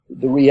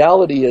the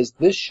reality is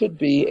this should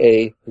be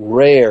a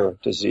rare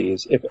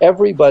disease. If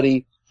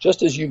everybody,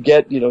 just as you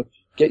get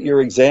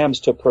your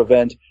exams to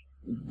prevent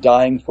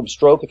dying from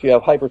stroke if you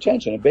have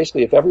hypertension, and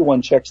basically if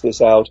everyone checks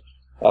this out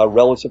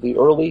relatively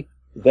early,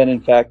 then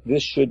in fact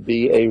this should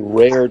be a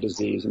rare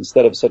disease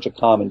instead of such a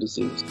common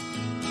disease.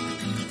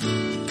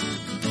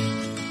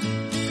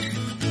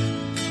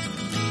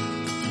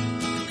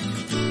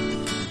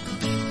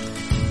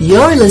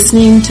 You're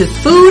listening to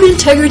Food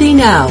Integrity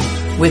Now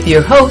with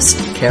your host,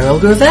 Carol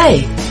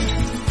Gervais.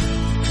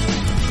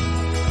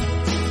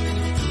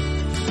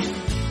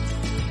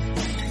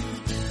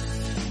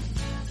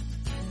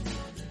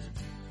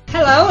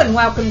 Hello and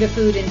welcome to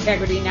Food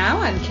Integrity Now.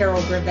 I'm Carol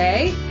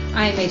Gervais.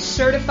 I am a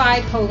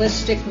certified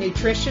holistic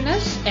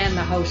nutritionist and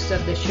the host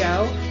of the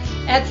show.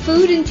 At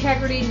Food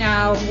Integrity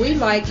Now, we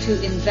like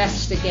to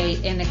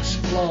investigate and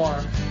explore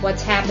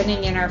what's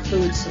happening in our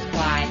food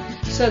supply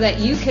so that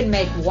you can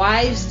make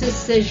wise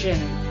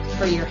decisions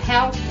for your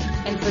health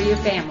and for your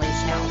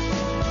family's health.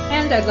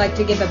 And I'd like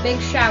to give a big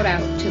shout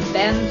out to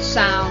Ben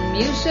Sound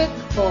Music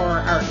for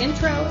our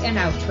intro and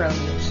outro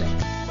music.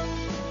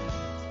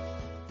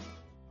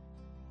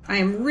 I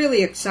am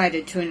really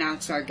excited to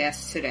announce our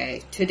guest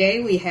today.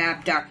 Today we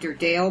have Dr.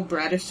 Dale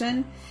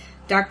Bredesen.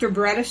 Dr.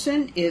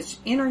 Bredesen is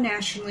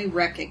internationally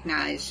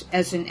recognized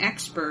as an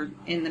expert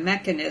in the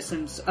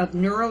mechanisms of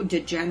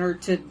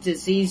neurodegenerative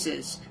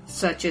diseases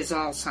such as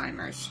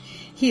Alzheimer's.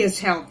 He has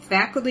held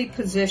faculty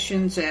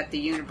positions at the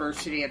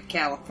University of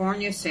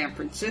California, San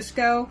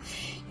Francisco,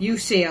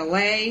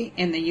 UCLA,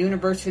 and the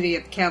University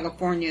of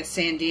California,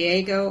 San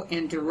Diego,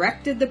 and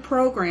directed the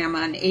program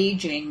on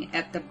aging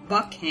at the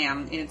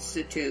Buckham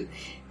Institute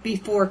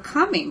before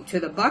coming to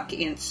the Buck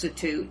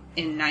Institute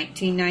in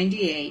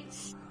 1998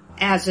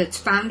 as its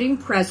founding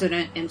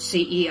president and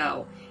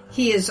CEO.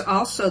 He is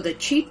also the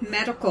Chief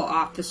Medical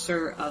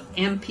Officer of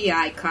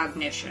MPI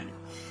Cognition.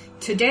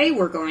 Today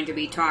we're going to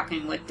be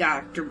talking with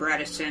Dr.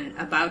 Bredesen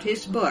about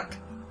his book,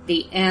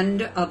 The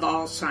End of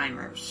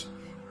Alzheimer's,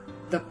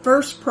 the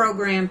first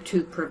program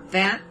to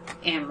prevent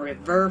and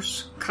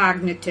reverse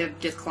cognitive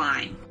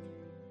decline.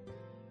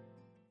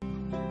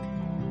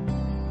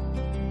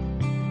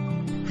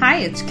 Hi,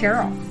 it's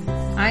Carol.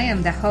 I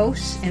am the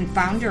host and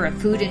founder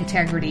of Food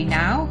Integrity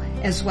Now,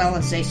 as well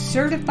as a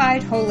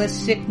certified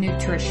holistic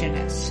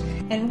nutritionist.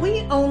 And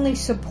we only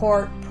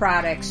support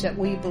products that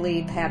we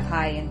believe have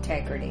high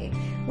integrity.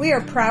 We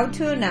are proud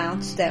to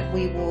announce that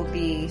we will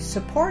be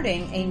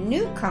supporting a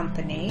new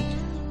company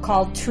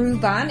called True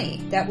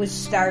Vani that was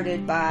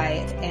started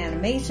by an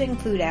amazing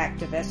food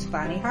activist,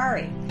 Vani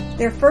Hari.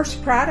 Their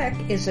first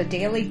product is a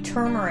daily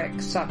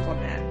turmeric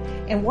supplement.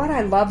 And what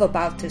I love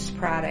about this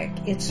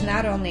product, it's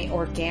not only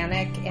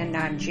organic and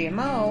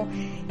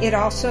non-GMO, it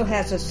also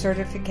has a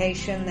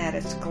certification that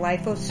it's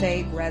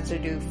glyphosate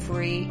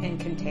residue-free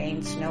and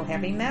contains no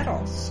heavy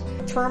metals.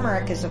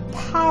 Turmeric is a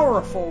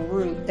powerful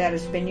root that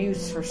has been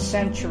used for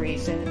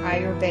centuries in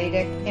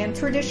Ayurvedic and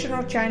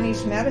traditional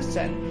Chinese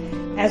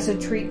medicine as a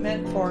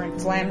treatment for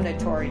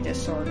inflammatory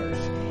disorders.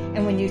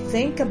 And when you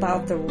think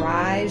about the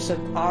rise of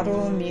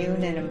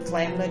autoimmune and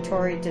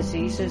inflammatory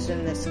diseases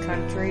in this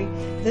country,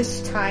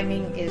 this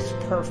timing is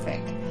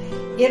perfect.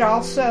 It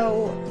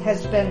also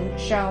has been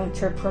shown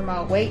to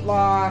promote weight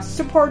loss,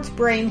 supports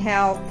brain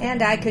health,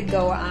 and I could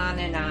go on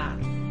and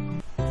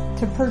on.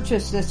 To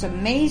purchase this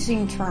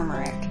amazing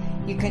turmeric,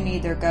 you can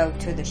either go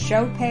to the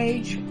show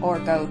page or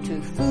go to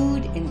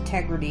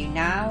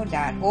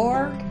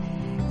foodintegritynow.org,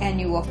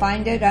 and you will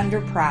find it under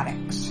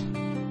products.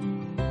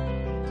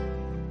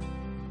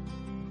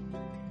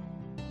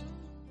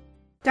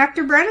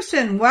 Dr.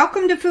 Bredesen,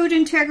 welcome to Food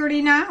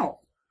Integrity Now.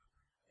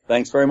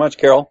 Thanks very much,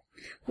 Carol.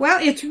 Well,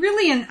 it's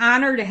really an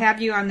honor to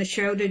have you on the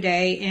show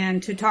today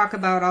and to talk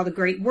about all the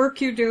great work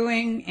you're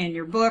doing and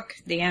your book,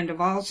 The End of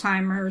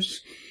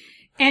Alzheimer's,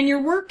 and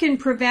your work in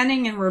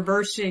preventing and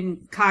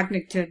reversing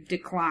cognitive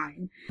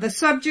decline. The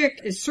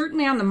subject is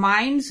certainly on the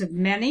minds of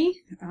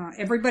many.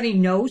 Everybody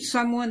knows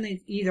someone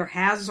that either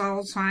has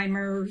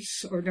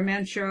Alzheimer's or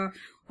dementia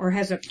or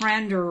has a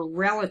friend or a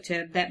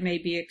relative that may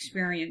be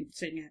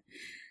experiencing it.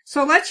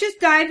 So let's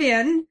just dive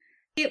in.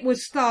 It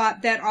was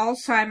thought that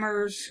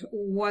Alzheimer's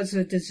was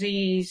a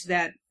disease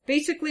that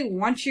basically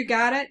once you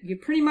got it, you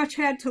pretty much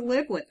had to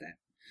live with it.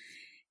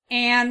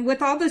 And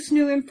with all this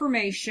new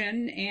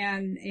information,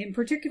 and in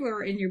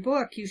particular in your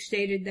book, you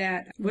stated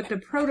that with the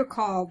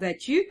protocol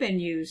that you've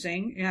been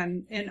using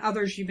and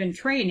others you've been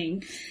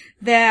training,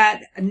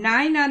 that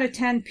 9 out of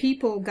 10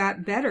 people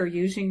got better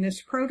using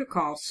this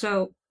protocol.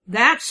 So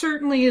that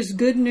certainly is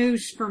good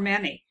news for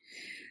many.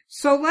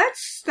 So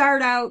let's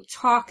start out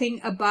talking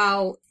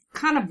about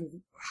kind of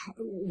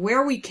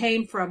where we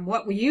came from,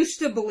 what we used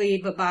to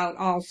believe about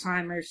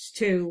Alzheimer's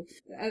to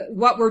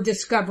what we're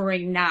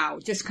discovering now,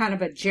 just kind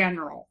of a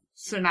general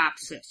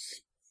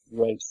synopsis.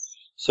 Right.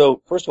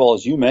 So first of all,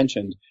 as you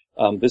mentioned,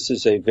 this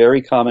is a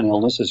very common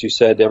illness. As you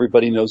said,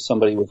 everybody knows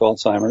somebody with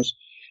Alzheimer's.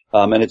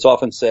 And it's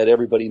often said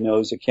everybody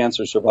knows a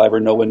cancer survivor,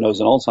 no one knows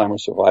an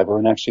Alzheimer's survivor.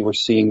 And actually we're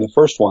seeing the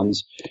first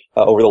ones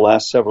over the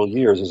last several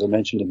years, as I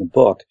mentioned in the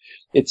book.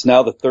 It's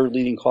now the third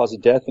leading cause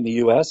of death in the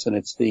U.S., and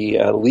it's the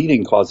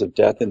leading cause of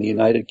death in the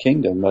United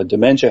Kingdom.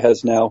 Dementia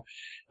has now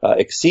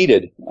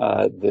exceeded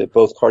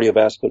both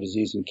cardiovascular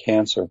disease and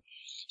cancer.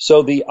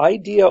 So the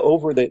idea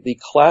over the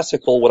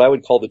classical, what I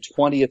would call the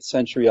 20th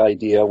century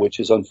idea, which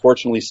is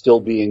unfortunately still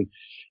being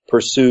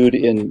pursued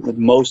in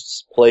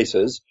most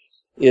places,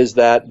 is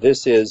that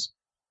this is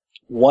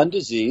one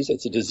disease.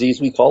 It's a disease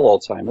we call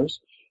Alzheimer's.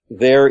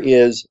 There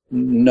is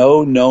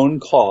no known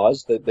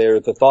cause.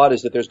 The thought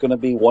is that there's going to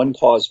be one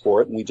cause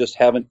for it, and we just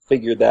haven't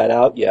figured that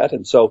out yet.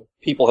 And so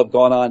people have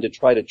gone on to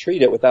try to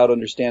treat it without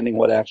understanding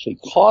what actually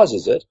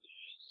causes it,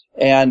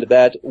 and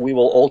that we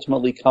will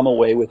ultimately come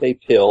away with a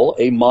pill,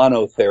 a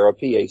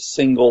monotherapy, a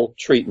single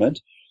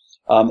treatment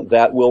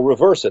that will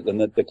reverse it.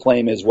 And that the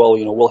claim is, well,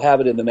 we'll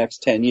have it in the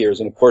next 10 years.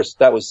 And of course,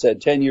 that was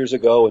said 10 years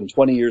ago and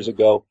 20 years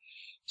ago.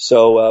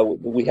 So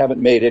we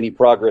haven't made any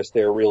progress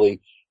there,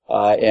 really,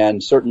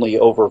 and certainly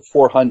over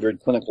 400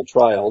 clinical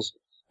trials.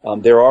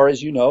 There are,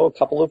 as you know, a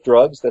couple of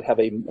drugs that have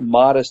a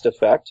modest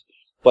effect,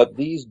 but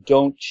these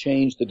don't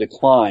change the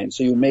decline.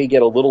 So you may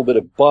get a little bit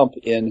of bump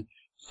in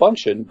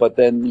function, but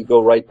then you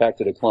go right back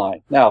to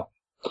decline. Now,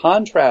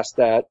 contrast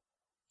that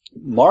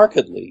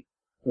markedly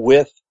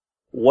with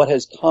what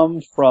has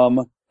come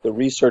from the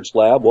research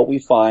lab. What we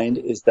find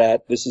is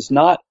that this is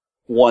not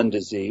one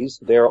disease.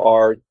 There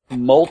are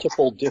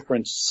multiple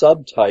different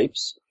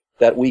subtypes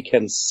that we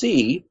can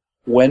see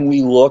when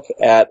we look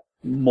at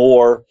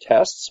more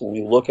tests, when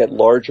we look at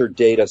larger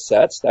data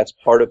sets. That's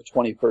part of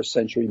 21st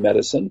century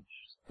medicine,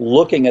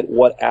 looking at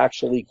what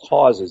actually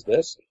causes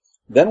this.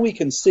 Then we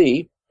can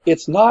see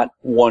it's not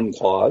one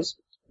cause.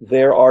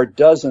 There are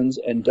dozens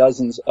and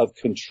dozens of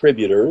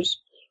contributors,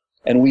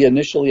 and we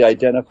initially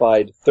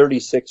identified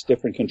 36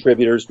 different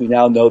contributors. We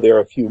now know there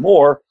are a few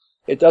more.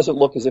 It doesn't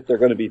look as if they're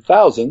going to be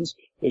thousands.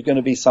 There's going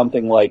to be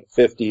something like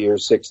 50 or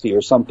 60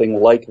 or something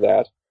like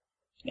that.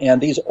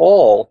 And these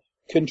all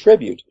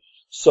contribute.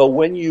 So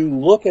when you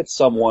look at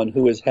someone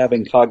who is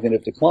having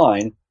cognitive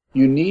decline,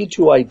 you need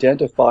to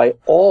identify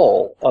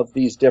all of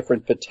these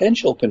different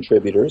potential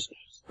contributors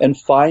and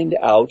find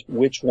out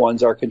which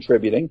ones are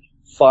contributing,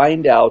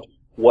 find out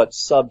what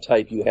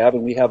subtype you have.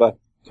 And we have a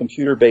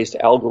computer-based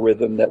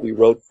algorithm that we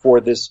wrote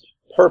for this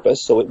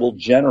purpose, so it will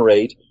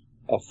generate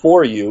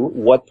for you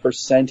what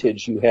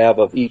percentage you have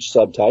of each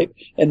subtype,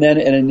 and then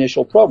an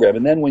initial program.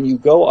 And then when you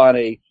go on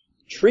a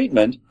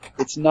treatment,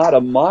 it's not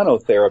a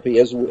monotherapy,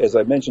 as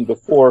I mentioned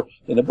before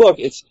in the book.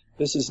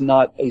 This is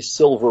not a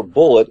silver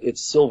bullet,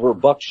 it's silver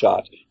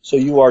buckshot. So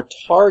you are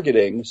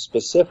targeting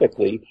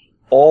specifically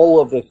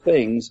all of the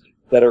things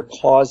that are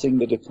causing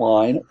the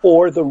decline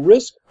or the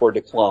risk for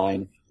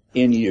decline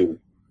in you.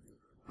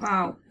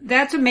 Wow,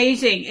 that's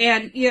amazing.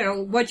 And,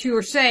 what you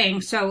were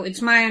saying, so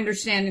it's my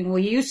understanding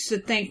we used to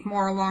think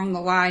more along the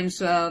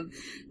lines of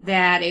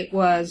that it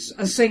was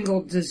a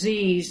single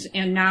disease,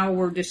 and now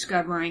we're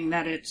discovering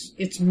that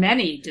it's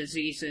many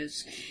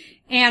diseases.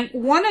 And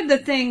one of the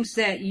things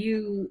that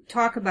you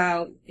talk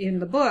about in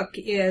the book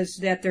is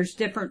that there's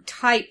different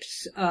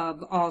types of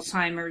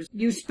Alzheimer's.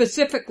 You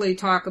specifically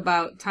talk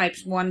about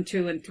types 1,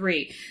 2, and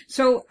 3.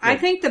 So yeah. I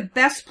think the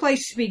best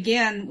place to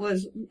begin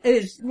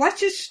is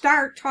let's just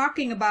start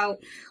talking about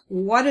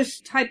what is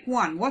type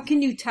 1. What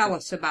can you tell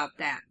us about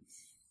that?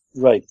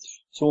 Right.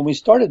 So when we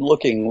started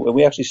looking,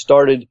 we actually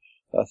started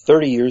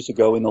 30 years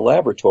ago in the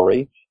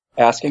laboratory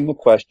asking the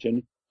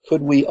question,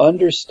 could we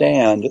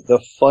understand the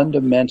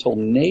fundamental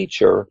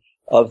nature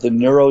of the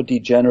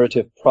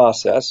neurodegenerative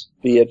process,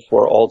 be it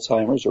for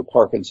Alzheimer's or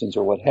Parkinson's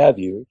or what have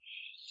you,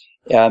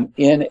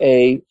 in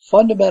a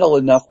fundamental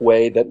enough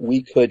way that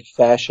we could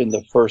fashion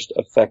the first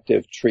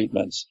effective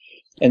treatments?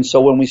 And so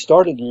when we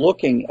started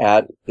looking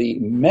at the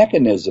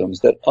mechanisms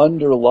that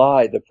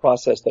underlie the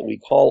process that we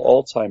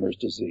call Alzheimer's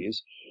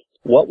disease,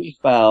 what we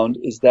found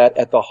is that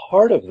at the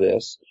heart of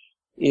this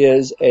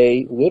is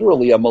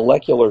literally a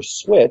molecular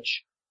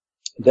switch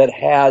that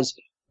has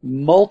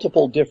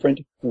multiple different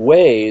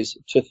ways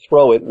to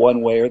throw it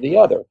one way or the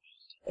other.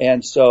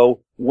 And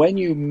so when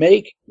you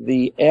make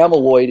the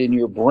amyloid in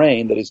your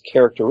brain that is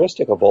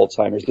characteristic of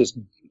Alzheimer's, this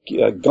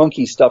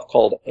gunky stuff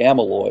called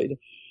amyloid,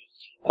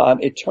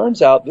 it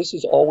turns out this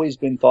has always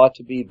been thought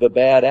to be the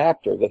bad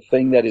actor, the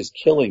thing that is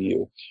killing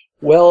you.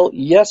 Well,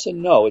 yes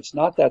and no. It's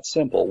not that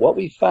simple. What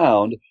we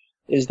found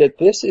is that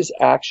this is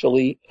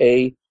actually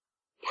a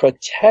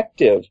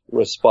protective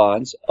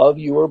response of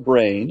your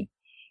brain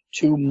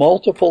to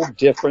multiple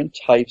different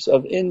types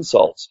of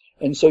insults.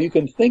 And so you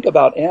can think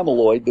about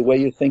amyloid the way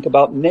you think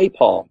about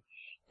napalm.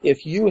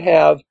 If you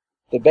have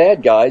the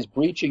bad guys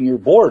breaching your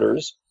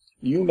borders,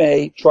 you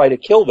may try to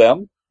kill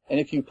them. And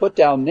if you put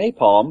down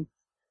napalm,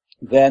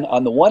 then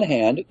on the one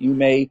hand, you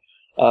may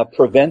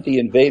prevent the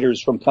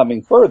invaders from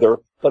coming further.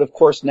 But of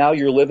course, now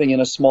you're living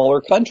in a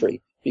smaller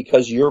country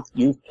because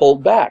you've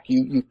pulled back.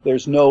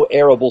 There's no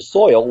arable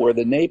soil where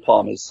the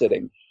napalm is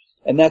sitting.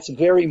 And that's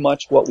very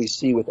much what we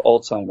see with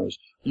Alzheimer's.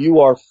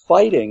 You are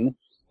fighting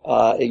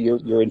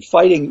You're in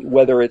fighting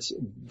whether it's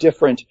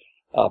different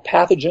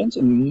pathogens,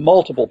 and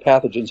multiple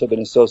pathogens have been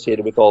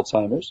associated with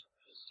Alzheimer's,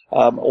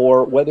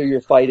 or whether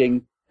you're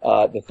fighting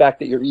the fact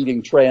that you're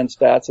eating trans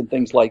fats and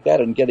things like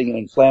that and getting an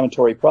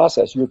inflammatory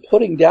process. You're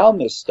putting down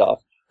this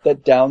stuff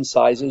that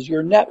downsizes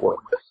your network.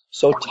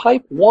 So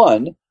type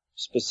 1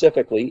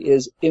 specifically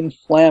is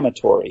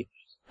inflammatory.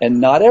 And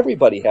not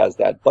everybody has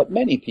that, but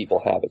many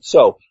people have it.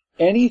 So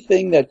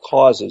anything that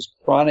causes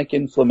chronic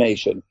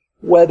inflammation,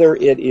 whether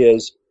it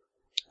is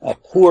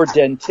poor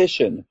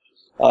dentition,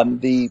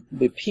 the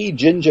P.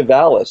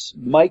 gingivalis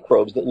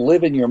microbes that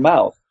live in your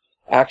mouth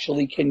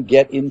actually can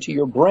get into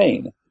your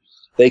brain.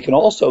 They can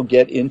also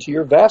get into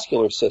your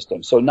vascular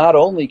system. So not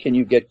only can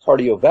you get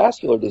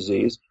cardiovascular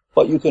disease,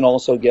 but you can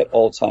also get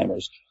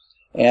Alzheimer's.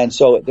 And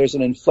so there's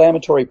an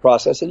inflammatory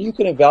process, and you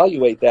can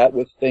evaluate that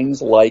with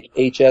things like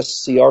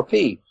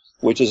HSCRP,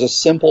 which is a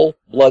simple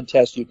blood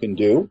test you can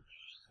do.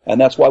 And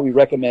that's why we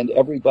recommend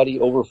everybody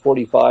over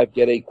 45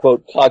 get a,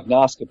 quote,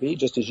 cognoscopy.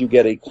 Just as you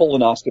get a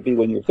colonoscopy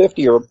when you're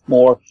 50 or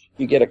more,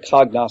 you get a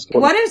cognoscopy.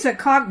 What is a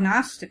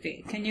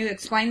cognoscopy? Can you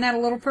explain that a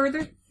little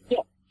further? Yeah,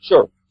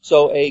 sure.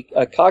 So a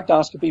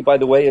cognoscopy, by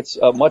the way, it's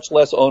much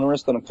less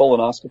onerous than a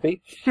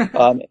colonoscopy.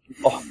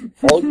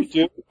 All you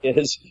do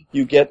is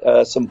you get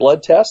some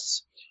blood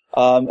tests,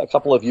 a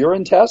couple of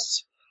urine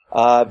tests,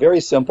 very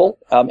simple,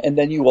 and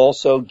then you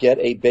also get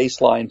a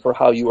baseline for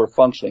how you are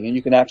functioning. And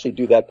you can actually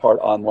do that part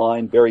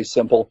online, very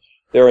simple.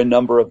 There are a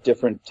number of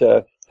different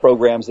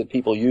programs that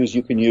people use.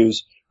 You can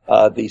use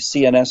the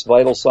CNS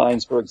vital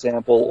signs, for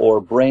example,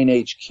 or Brain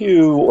HQ,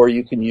 or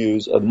you can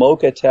use a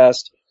MoCA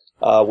test,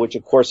 which,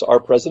 of course, our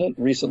president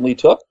recently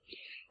took.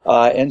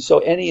 And so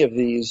any of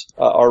these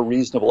are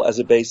reasonable as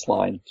a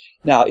baseline.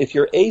 Now, if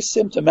you're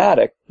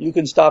asymptomatic, you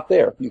can stop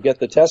there. You get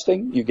the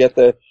testing, you get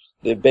the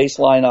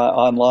baseline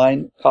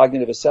online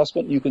cognitive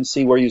assessment. You can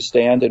see where you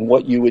stand and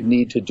what you would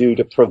need to do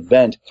to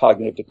prevent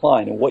cognitive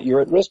decline and what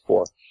you're at risk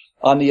for.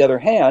 On the other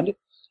hand,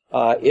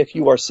 if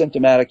you are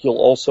symptomatic, you'll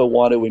also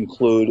want to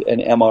include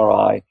an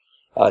MRI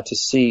to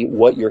see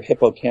what your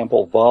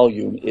hippocampal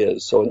volume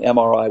is. So an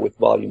MRI with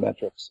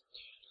volumetrics.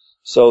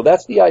 So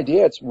that's the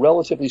idea. It's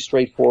relatively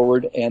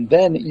straightforward, and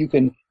then you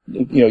can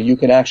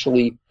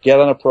actually get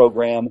on a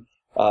program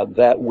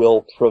that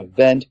will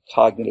prevent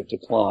cognitive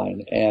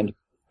decline. And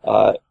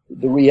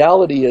the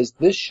reality is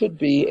this should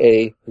be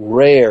a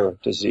rare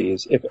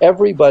disease. If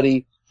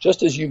everybody,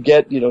 just as you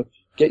get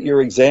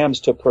your exams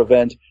to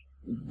prevent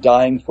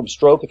dying from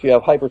stroke if you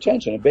have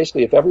hypertension, and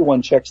basically if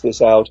everyone checks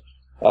this out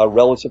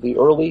relatively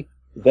early,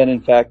 then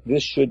in fact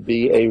this should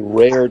be a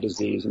rare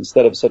disease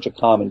instead of such a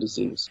common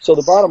disease. So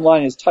the bottom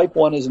line is type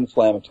 1 is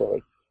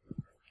inflammatory.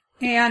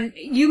 And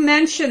you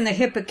mentioned the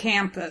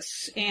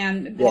hippocampus,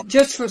 and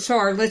just so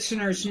our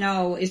listeners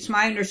know, it's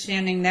my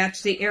understanding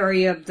that's the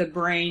area of the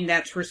brain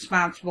that's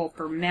responsible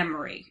for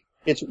memory.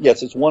 It's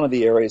one of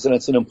the areas, and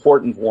it's an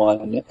important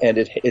one, and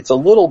it's a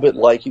little bit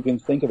like, you can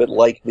think of it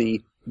like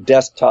the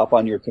desktop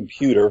on your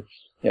computer.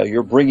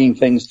 You're bringing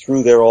things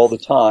through there all the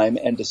time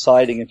and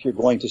deciding if you're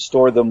going to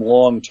store them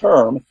long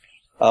term,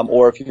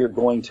 or if you're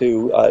going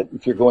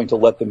to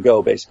let them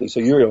go, basically. So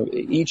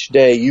each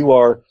day you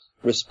are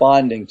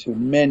responding to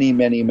many,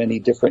 many, many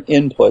different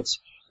inputs,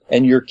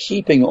 and you're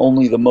keeping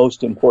only the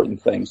most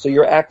important things. So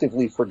you're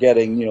actively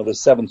forgetting, the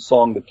seventh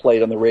song that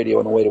played on the radio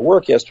on the way to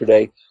work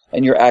yesterday,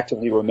 and you're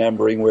actively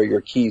remembering where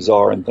your keys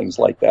are and things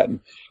like that,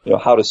 and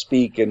how to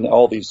speak and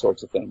all these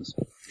sorts of things.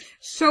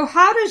 So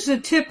how does a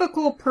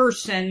typical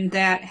person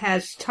that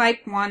has type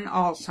 1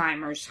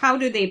 Alzheimer's, how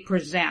do they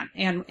present,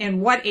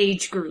 and what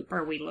age group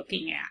are we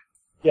looking at?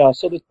 Yeah,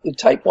 so the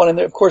type 1, and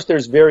of course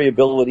there's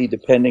variability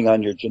depending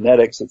on your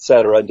genetics, et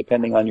cetera, and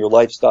depending on your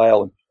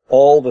lifestyle and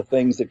all the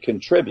things that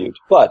contribute.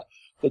 But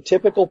the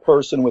typical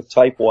person with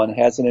type 1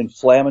 has an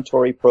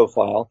inflammatory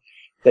profile.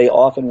 They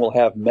often will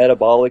have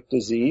metabolic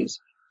disease,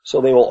 so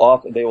they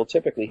will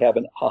typically have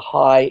a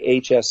high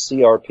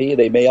HSCRP.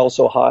 They may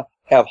also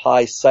have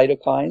high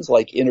cytokines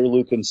like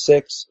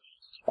interleukin-6,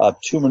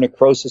 tumor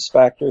necrosis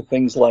factor,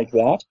 things like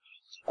that.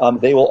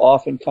 They will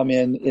often come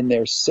in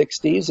their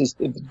 60s is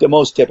the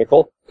most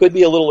typical. Could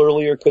be a little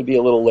earlier, could be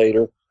a little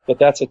later, but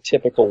that's a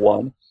typical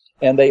one.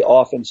 And they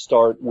often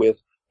start with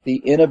the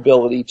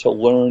inability to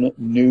learn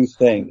new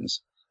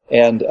things.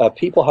 And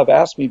people have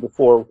asked me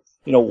before,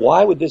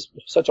 why would this,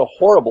 such a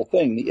horrible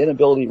thing, the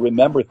inability to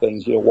remember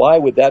things, why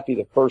would that be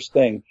the first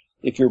thing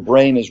if your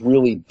brain is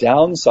really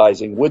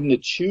downsizing? Wouldn't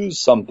it choose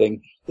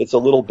something that's a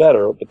little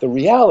better? But the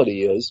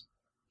reality is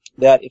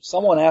that if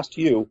someone asked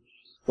you,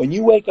 when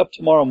you wake up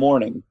tomorrow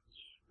morning,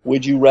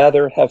 would you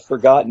rather have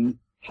forgotten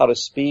how to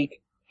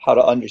speak, how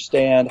to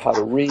understand, how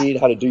to read,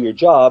 how to do your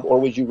job, or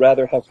would you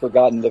rather have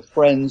forgotten the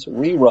Friends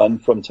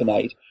rerun from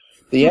tonight?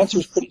 The answer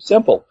is pretty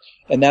simple,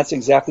 and that's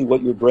exactly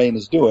what your brain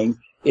is doing.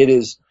 It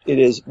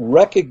is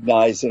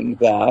recognizing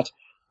that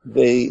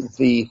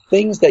the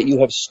things that you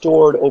have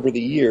stored over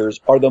the years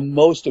are the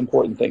most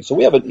important things. So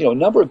we have a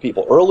number of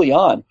people early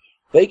on.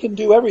 They can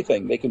do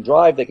everything. They can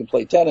drive, they can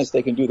play tennis,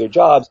 they can do their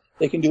jobs,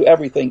 they can do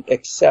everything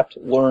except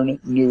learn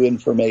new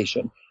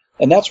information.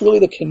 And that's really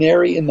the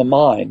canary in the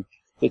mine.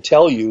 to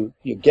tell you,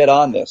 you get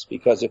on this,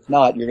 because if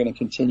not, you're going to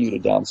continue to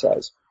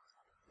downsize.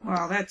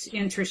 Well, that's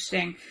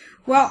interesting.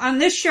 Well, on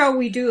this show,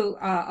 we do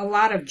a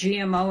lot of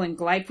GMO and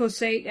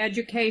glyphosate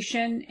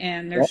education,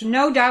 and there's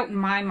no doubt in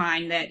my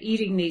mind that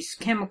eating these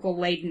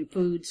chemical-laden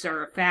foods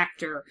are a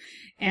factor,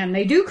 and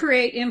they do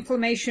create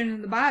inflammation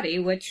in the body,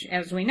 which,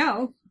 as we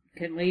know,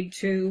 can lead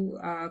to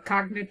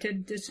cognitive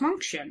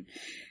dysfunction.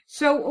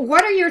 So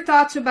what are your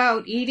thoughts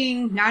about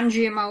eating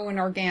non-GMO and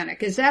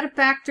organic? Is that a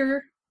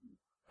factor?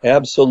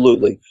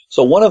 Absolutely.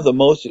 So one of the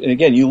most, and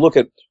again, you look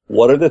at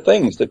what are the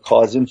things that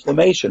cause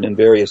inflammation in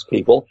various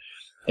people,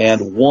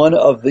 and one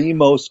of the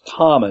most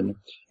common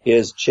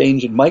is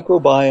change in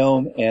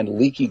microbiome and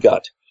leaky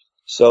gut.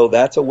 So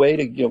that's a way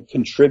to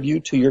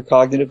contribute to your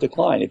cognitive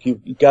decline. If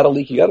you've got a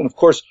leaky gut, and of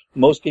course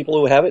most people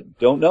who have it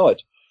don't know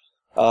it.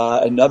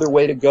 Another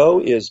way to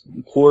go is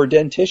poor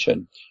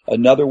dentition.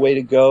 Another way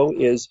to go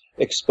is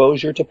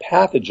exposure to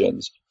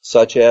pathogens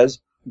such as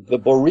the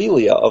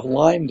Borrelia of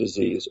Lyme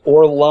disease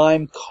or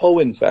Lyme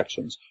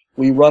co-infections.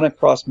 We run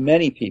across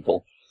many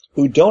people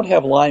who don't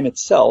have Lyme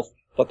itself,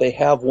 but they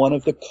have one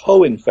of the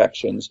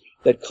co-infections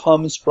that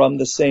comes from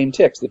the same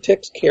ticks. The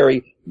ticks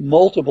carry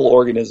multiple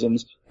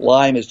organisms.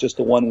 Lyme is just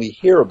the one we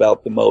hear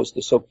about the most,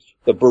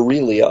 the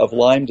Borrelia of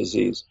Lyme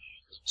disease.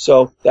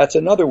 So that's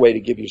another way to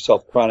give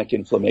yourself chronic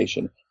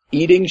inflammation.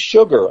 Eating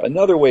sugar,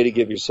 another way to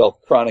give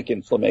yourself chronic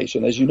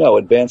inflammation. As you know,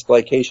 advanced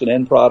glycation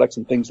end products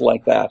and things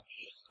like that.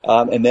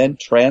 And then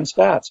trans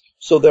fats.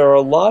 So there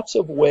are lots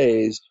of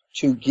ways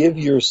to give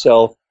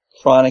yourself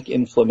chronic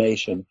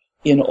inflammation.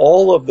 In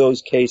all of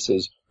those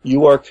cases,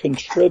 you are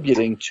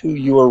contributing to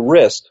your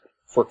risk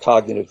for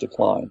cognitive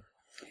decline.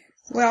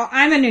 Well,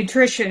 I'm a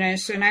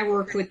nutritionist, and I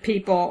work with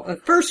people,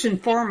 first and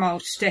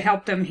foremost, to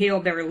help them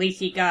heal their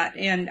leaky gut.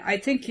 And I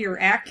think you're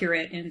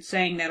accurate in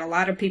saying that a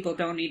lot of people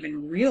don't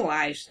even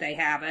realize they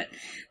have it.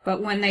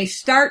 But when they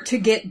start to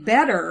get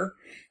better,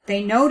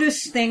 they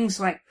notice things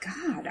like,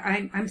 God,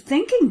 I'm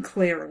thinking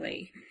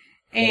clearly.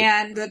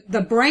 And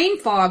the brain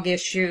fog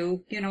issue,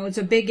 is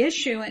a big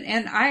issue.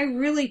 And I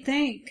really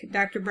think,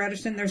 Dr.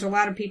 Bredesen, there's a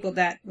lot of people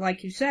that,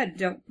 like you said,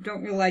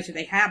 don't realize that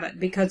they have it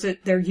because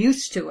they're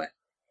used to it.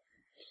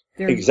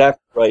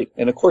 Exactly right.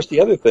 And of course,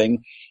 the other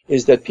thing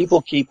is that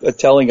people keep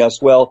telling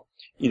us, well,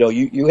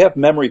 you have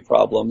memory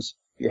problems,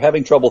 you're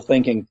having trouble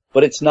thinking,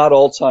 but it's not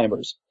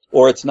Alzheimer's,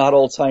 or it's not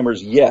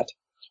Alzheimer's yet.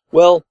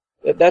 Well,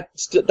 that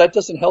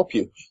doesn't help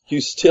you.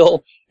 You're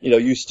still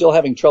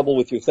having trouble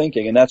with your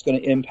thinking, and that's going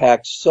to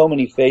impact so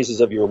many phases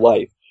of your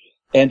life.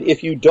 And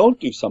if you don't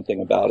do something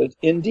about it,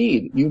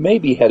 indeed, you may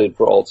be headed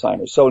for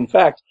Alzheimer's. So in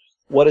fact,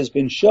 what has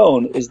been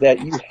shown is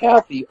that you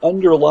have the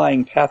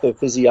underlying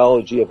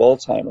pathophysiology of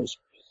Alzheimer's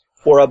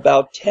for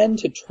about 10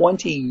 to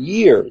 20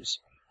 years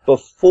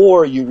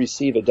before you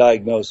receive a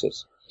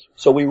diagnosis.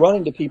 So we run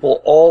into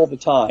people all the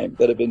time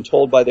that have been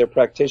told by their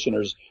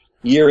practitioners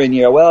year in,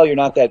 year, well, you're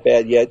not that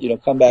bad yet,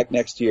 come back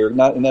next year.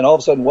 And then all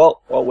of a sudden,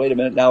 well, wait a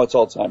minute, now it's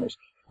Alzheimer's.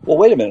 Well,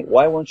 wait a minute,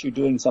 why weren't you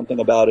doing something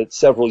about it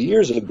several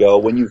years ago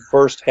when you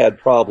first had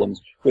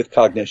problems with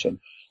cognition?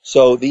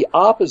 So the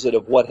opposite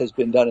of what has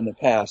been done in the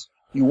past,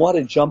 you want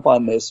to jump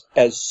on this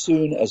as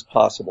soon as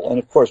possible. And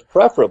of course,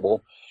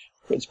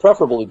 it's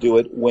preferable to do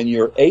it when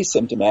you're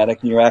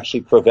asymptomatic and you're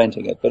actually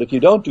preventing it. But if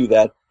you don't do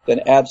that, then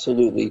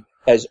absolutely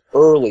as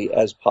early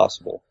as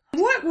possible.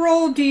 What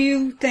role do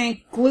you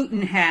think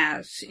gluten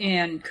has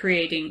in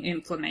creating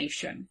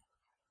inflammation?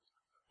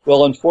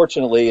 Well,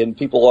 unfortunately, and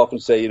people often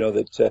say,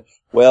 that,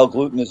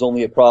 gluten is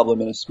only a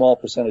problem in a small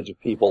percentage of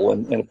people.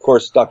 And of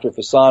course, Dr.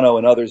 Fasano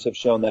and others have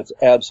shown that's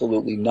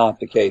absolutely not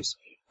the case.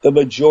 The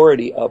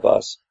majority of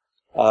us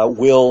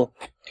will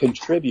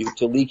contribute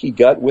to leaky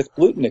gut with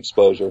gluten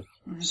exposure.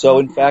 So,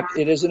 in fact,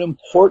 it is an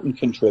important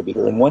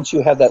contributor. And once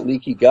you have that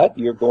leaky gut,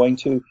 you're going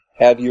to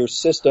have your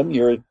system,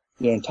 your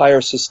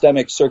entire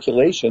systemic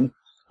circulation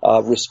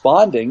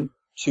responding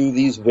to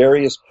these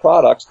various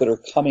products that are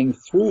coming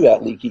through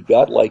that leaky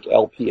gut, like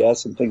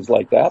LPS and things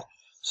like that.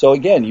 So,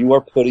 again, you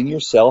are putting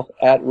yourself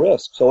at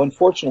risk. So,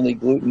 unfortunately,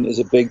 gluten is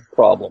a big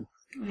problem.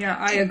 Yeah,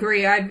 I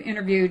agree. I've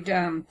interviewed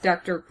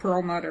Dr.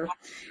 Perlmutter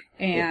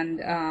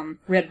and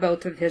read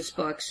both of his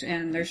books,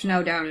 and there's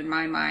no doubt in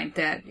my mind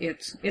that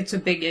it's a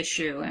big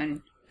issue.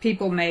 And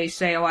people may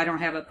say, I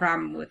don't have a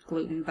problem with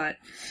gluten, but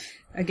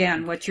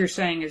again, what you're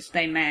saying is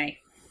they may.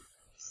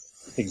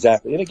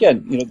 Exactly. And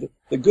again,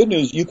 the good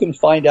news, you can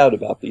find out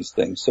about these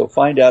things. So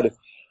find out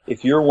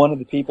if you're one of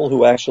the people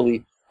who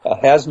actually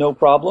has no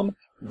problem,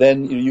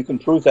 then you can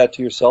prove that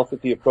to yourself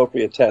with the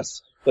appropriate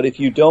tests. But if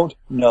you don't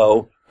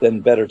know,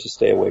 then better to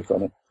stay away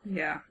from it.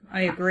 Yeah,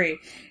 I agree.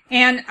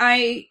 And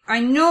I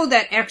know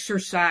that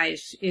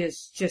exercise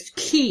is just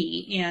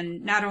key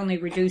in not only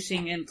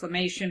reducing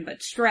inflammation,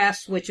 but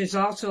stress, which is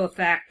also a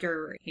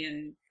factor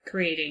in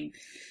creating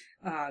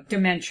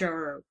dementia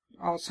or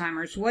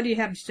Alzheimer's. What do you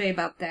have to say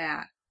about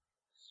that?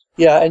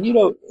 Yeah, and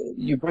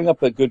you bring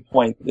up a good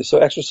point. So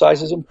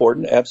exercise is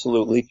important,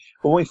 absolutely.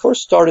 When we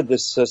first started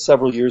this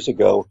several years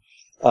ago,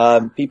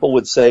 people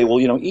would say, well,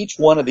 each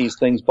one of these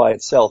things by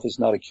itself is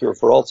not a cure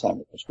for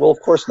Alzheimer's. Well,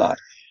 of course not.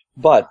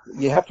 But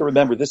you have to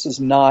remember, this is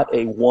not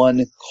a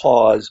one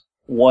cause,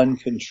 one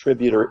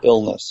contributor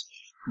illness.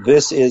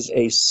 This is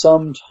a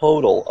sum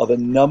total of a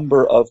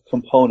number of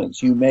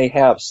components. You may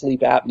have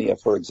sleep apnea,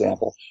 for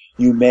example.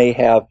 You may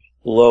have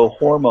low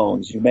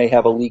hormones. You may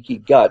have a leaky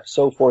gut,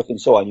 so forth and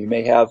so on. You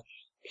may have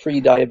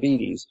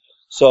pre-diabetes.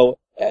 So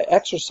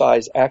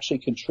exercise actually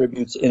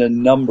contributes in a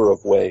number of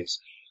ways.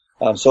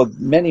 So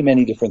many,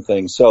 many different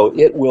things. So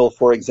it will,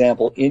 for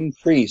example,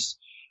 increase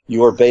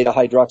your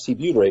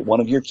beta-hydroxybutyrate, one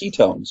of your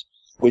ketones,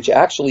 which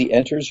actually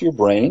enters your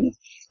brain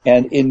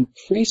and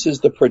increases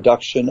the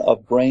production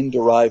of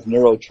brain-derived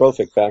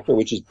neurotrophic factor,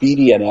 which is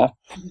BDNF,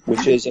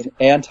 which is an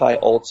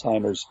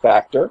anti-Alzheimer's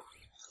factor,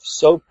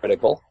 so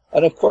critical.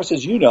 And of course,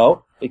 as you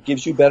know, it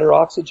gives you better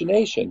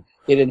oxygenation.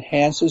 It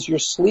enhances your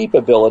sleep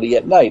ability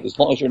at night, as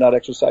long as you're not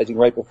exercising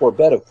right before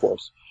bed, of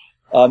course.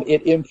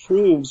 It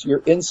improves your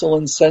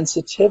insulin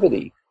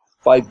sensitivity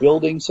by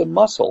building some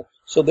muscle.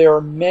 So there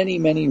are many,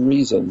 many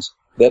reasons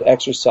that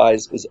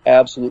exercise is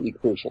absolutely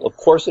crucial. Of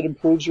course, it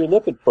improves your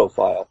lipid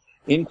profile,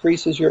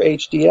 increases your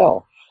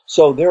HDL.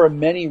 So there are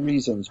many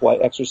reasons why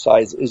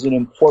exercise is an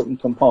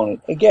important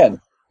component.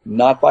 Again,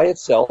 not by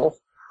itself,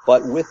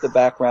 but with the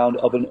background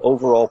of an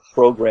overall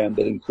program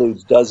that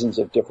includes dozens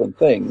of different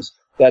things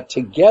that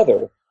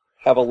together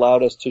have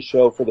allowed us to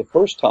show for the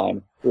first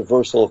time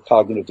reversal of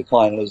cognitive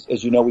decline. And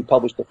as you know, we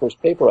published the first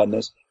paper on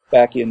this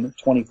back in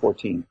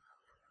 2014.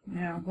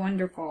 Yeah,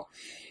 wonderful.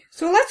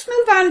 So let's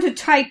move on to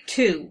type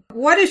 2.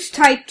 What is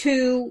type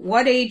 2?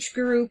 What age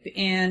group?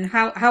 And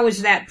how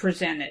is that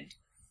presented?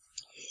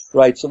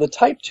 Right. So the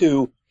type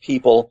 2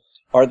 people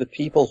are the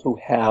people who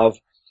have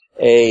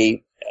an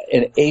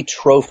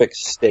atrophic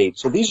state.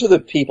 So these are the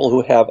people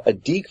who have a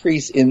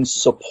decrease in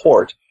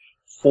support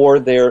for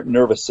their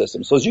nervous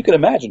system. So as you can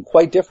imagine,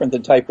 quite different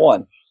than type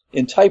 1.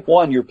 In type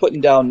 1, you're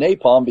putting down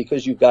napalm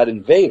because you've got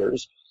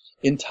invaders.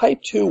 In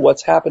type 2,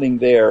 what's happening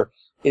there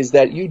is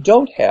that you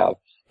don't have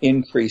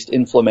increased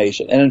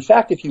inflammation. And in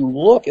fact, if you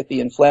look at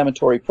the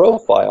inflammatory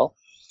profile,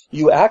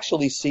 you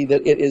actually see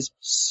that it is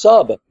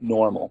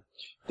subnormal.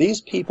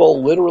 These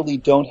people literally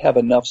don't have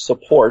enough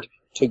support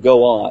to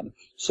go on.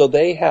 So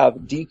they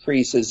have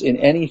decreases in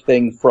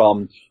anything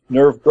from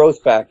nerve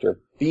growth factor,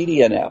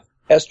 BDNF,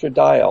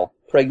 estradiol,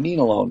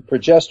 pregnenolone,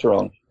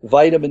 progesterone,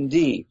 vitamin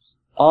D,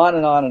 on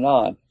and on and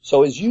on.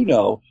 So as you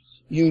know,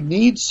 you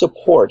need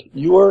support.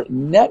 Your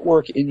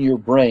network in your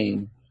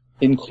brain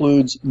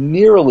includes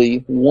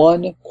nearly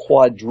 1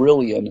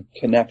 quadrillion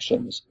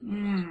connections.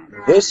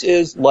 This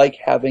is like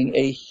having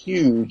a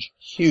huge,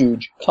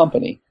 huge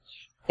company.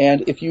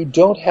 And if you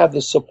don't have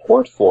the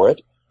support for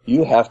it,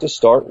 you have to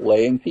start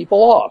laying people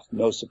off.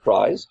 No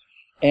surprise.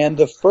 And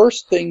the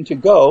first thing to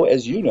go,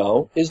 as you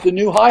know, is the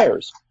new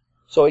hires.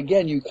 So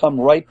again, you come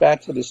right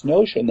back to this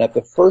notion that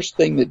the first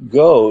thing that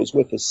goes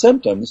with the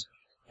symptoms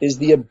is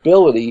the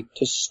ability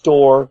to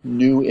store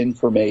new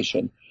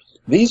information.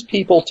 These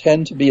people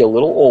tend to be a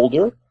little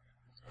older.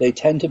 They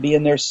tend to be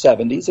in their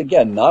 70s.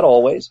 Again, not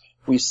always.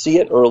 We see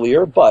it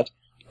earlier, but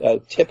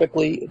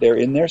typically they're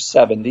in their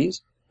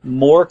 70s.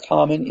 More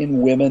common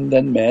in women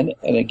than men.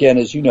 And again,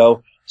 as you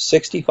know,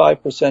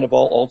 65% of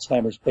all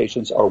Alzheimer's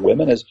patients are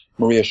women, as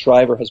Maria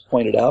Shriver has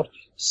pointed out.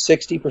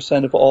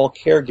 60% of all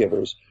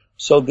caregivers.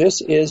 So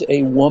this is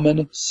a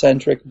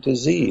woman-centric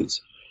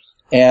disease.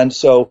 And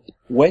so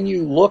when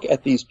you look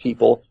at these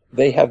people,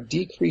 they have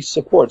decreased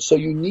support. So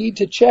you need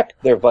to check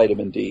their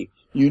vitamin D.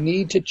 You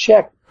need to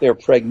check their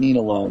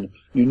pregnenolone.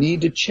 You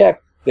need to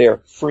check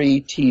their free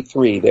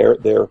T3,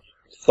 their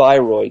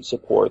thyroid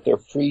support, their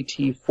free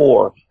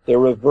T4, their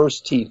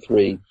reverse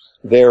T3,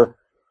 their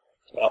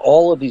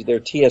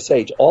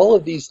TSH, all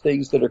of these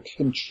things that are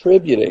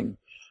contributing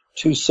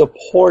to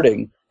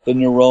supporting the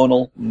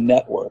neuronal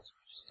network.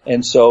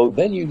 And so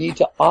then you need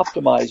to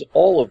optimize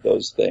all of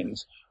those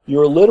things.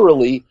 You're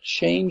literally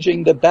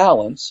changing the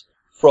balance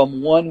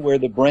from one where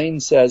the brain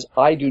says,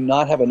 I do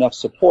not have enough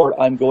support,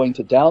 I'm going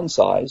to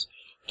downsize,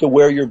 to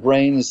where your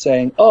brain is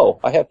saying, oh,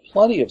 I have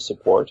plenty of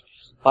support,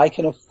 I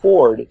can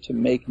afford to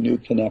make new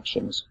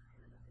connections.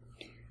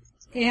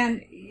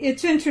 And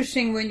it's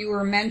interesting when you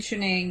were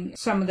mentioning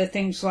some of the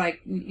things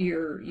like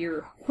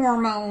your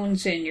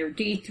hormones and your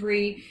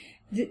D3.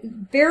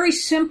 Very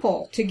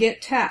simple to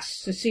get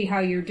tests to see how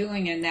you're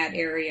doing in that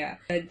area,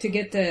 to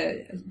get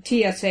the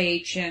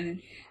TSH.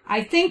 And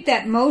I think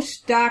that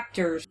most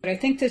doctors, but I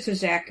think this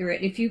is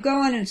accurate, if you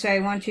go in and say, I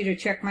want you to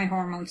check my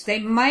hormones, they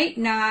might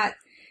not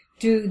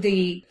do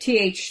the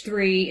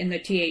TH3 and the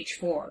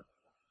TH4.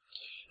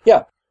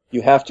 Yeah,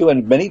 you have to,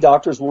 and many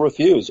doctors will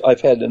refuse. I've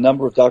had a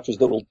number of doctors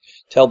that will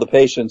tell the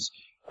patients,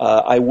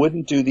 I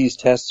wouldn't do these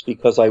tests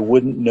because I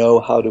wouldn't know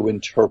how to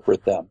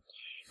interpret them.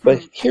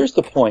 But here's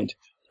the point.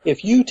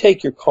 If you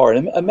take your car,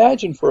 and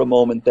imagine for a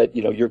moment that,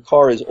 your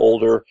car is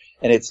older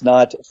and it's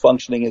not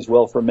functioning as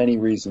well for many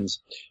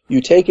reasons.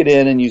 You take it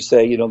in and you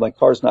say, my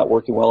car's not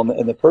working well,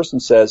 and the person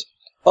says,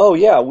 oh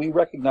yeah, we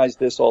recognize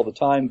this all the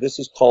time. This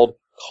is called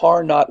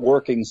car not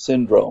working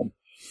syndrome.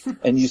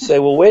 And you say,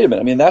 well, wait a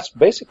minute. I mean, that's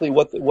basically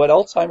what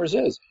Alzheimer's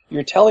is.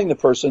 You're telling the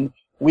person,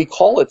 we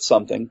call it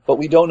something, but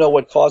we don't know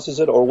what causes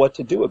it or what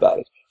to do about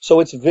it. So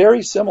it's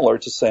very similar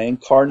to saying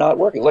car not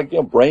working, like,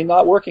 brain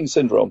not working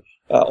syndrome.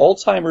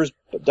 Alzheimer's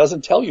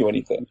doesn't tell you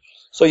anything.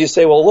 So you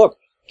say, well, look,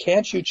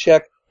 can't you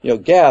check,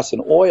 gas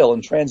and oil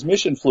and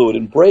transmission fluid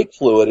and brake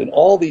fluid and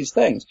all these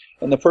things?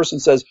 And the person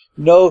says,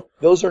 no,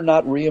 those are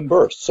not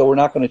reimbursed, so we're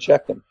not going to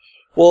check them.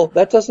 Well,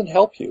 that doesn't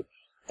help you.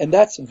 And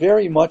that's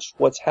very much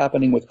what's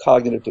happening with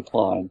cognitive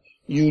decline.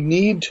 You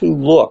need to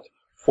look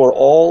for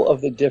all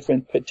of the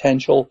different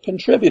potential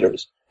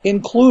contributors,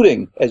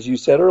 including, as you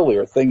said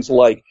earlier, things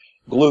like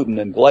gluten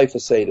and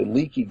glyphosate and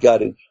leaky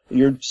gut and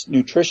your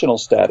nutritional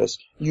status.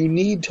 You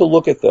need to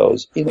look at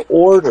those in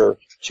order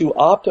to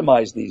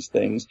optimize these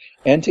things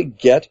and to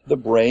get the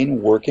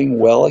brain working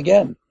well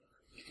again.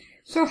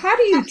 So how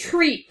do you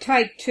treat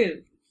type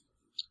 2?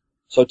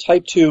 So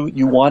type 2,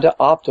 you want to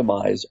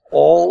optimize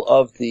all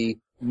of the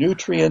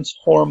nutrients,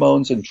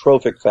 hormones, and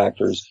trophic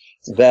factors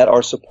that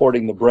are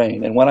supporting the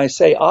brain. And when I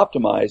say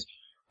optimize,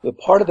 the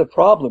part of the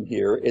problem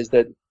here is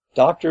that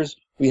doctors,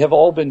 we have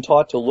all been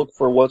taught to look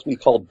for what we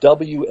call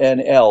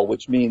WNL,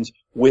 which means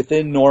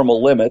within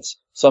normal limits.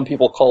 Some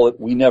people call it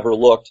we never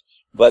looked,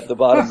 but the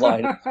bottom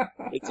line,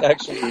 it's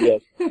actually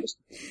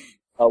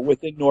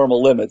within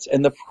normal limits.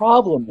 And the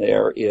problem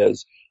there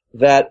is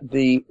that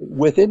the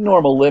within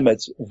normal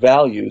limits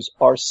values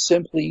are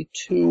simply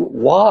too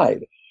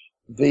wide.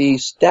 The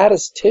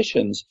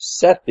statisticians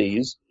set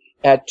these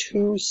at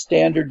 2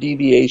 standard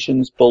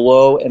deviations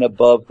below and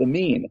above the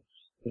mean.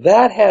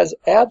 That has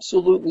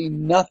absolutely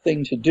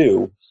nothing to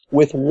do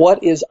with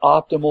what is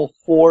optimal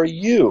for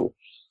you.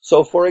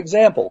 So, for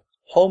example,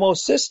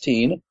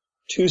 homocysteine,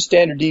 2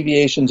 standard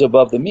deviations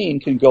above the mean,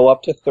 can go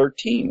up to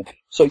 13.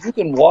 So you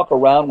can walk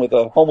around with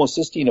a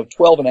homocysteine of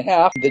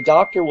 12.5. The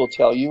doctor will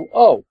tell you,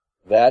 oh,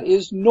 that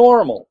is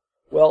normal.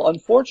 Well,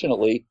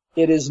 unfortunately,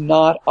 it is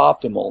not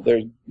optimal.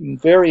 There's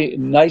very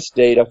nice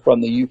data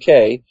from the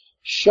UK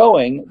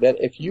showing that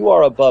if you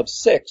are above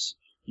 6,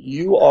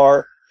 you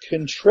are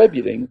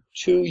contributing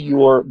to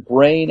your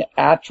brain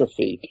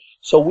atrophy.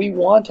 So we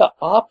want to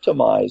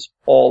optimize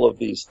all of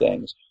these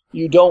things.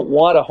 You don't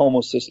want a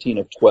homocysteine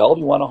of 12.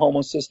 You want a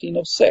homocysteine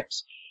of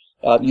 6.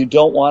 You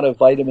don't want a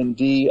vitamin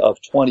D of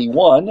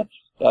 21.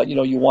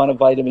 You want a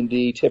vitamin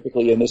D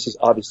typically, and this is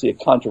obviously a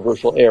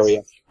controversial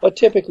area, but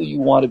typically you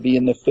want to be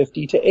in the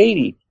 50 to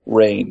 80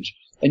 range.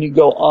 And you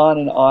go on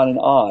and on and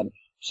on.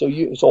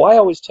 So I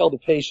always tell the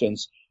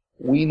patients,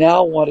 we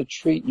now want to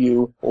treat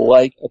you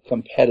like a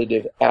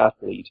competitive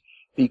athlete,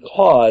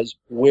 because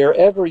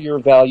wherever your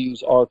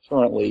values are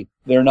currently,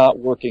 they're not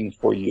working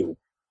for you.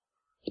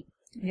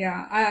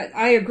 Yeah,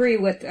 I agree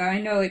with,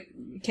 I know it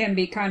can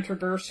be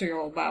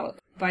controversial about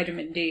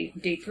vitamin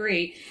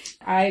D3.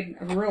 I'm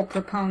a real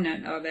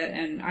proponent of it,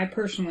 and I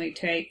personally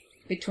take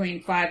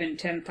between 5 and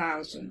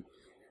 10,000.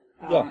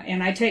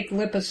 And I take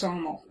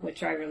liposomal,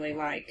 which I really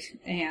like,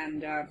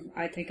 and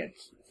I think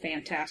it's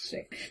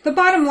fantastic. The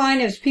bottom line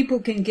is people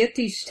can get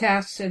these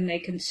tests and they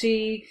can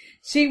see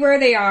where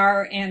they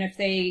are, and if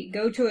they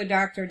go to a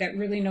doctor that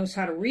really knows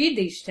how to read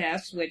these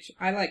tests, which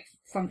I like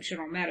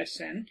functional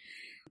medicine,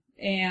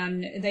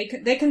 and they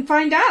can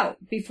find out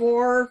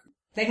before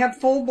they have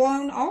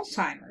full-blown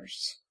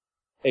Alzheimer's.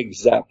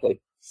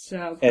 Exactly.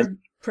 So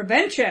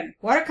prevention,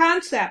 what a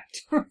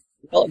concept.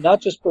 Well,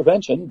 not just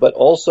prevention, but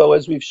also,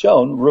 as we've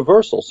shown,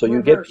 reversal. So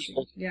you get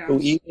people who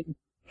even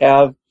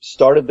have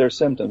started their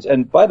symptoms.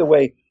 And by the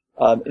way,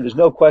 there's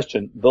no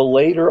question, the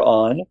later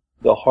on,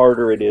 the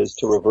harder it is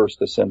to reverse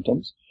the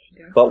symptoms.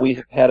 Yeah. But we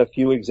have had a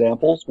few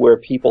examples where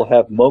people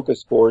have MoCA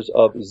scores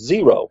of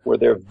 0, where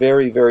they're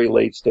very, very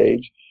late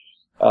stage.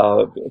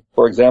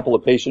 For example, a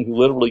patient who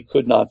literally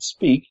could not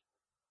speak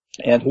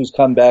and who's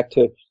come back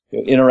to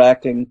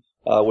interacting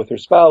with her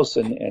spouse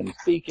and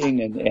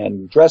speaking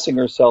and dressing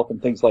herself and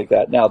things like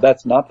that. Now,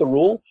 that's not the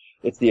rule.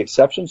 It's the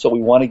exception, so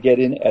we want to get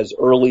in as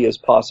early as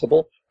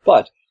possible.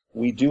 But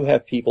we do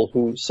have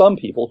some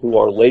people who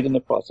are late in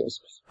the process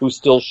who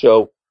still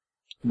show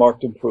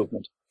marked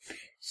improvement.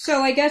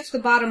 So I guess the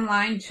bottom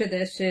line to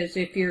this is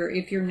if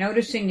you're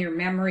noticing your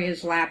memory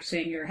is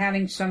lapsing, you're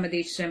having some of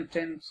these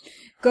symptoms,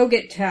 go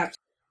get tested.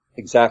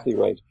 Exactly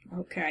right.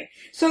 Okay.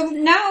 So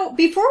now,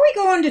 before we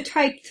go on to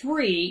type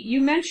 3, you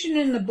mentioned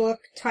in the book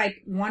type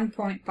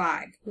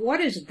 1.5. What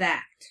is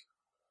that?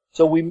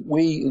 So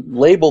we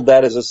labeled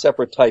that as a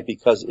separate type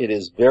because it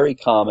is very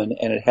common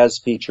and it has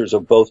features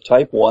of both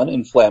type 1,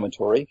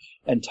 inflammatory,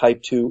 and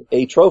type 2,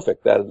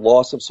 atrophic, that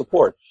loss of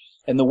support.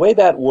 And the way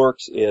that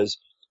works is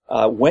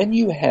when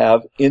you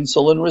have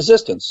insulin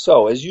resistance.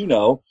 So, as you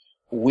know,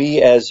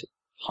 we as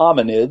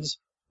hominids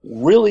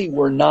really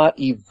were not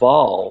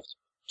evolved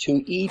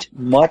to eat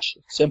much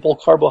simple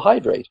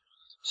carbohydrate.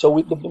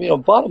 So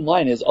bottom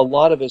line is a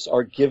lot of us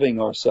are giving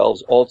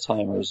ourselves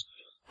Alzheimer's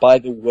by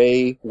the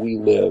way we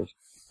live.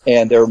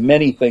 And there are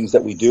many things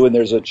that we do, and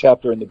there's a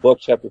chapter in the book,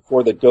 chapter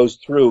 4, that goes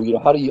through,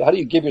 how do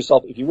you give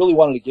yourself, if you really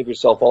wanted to give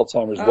yourself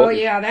Alzheimer's.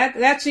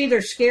 That's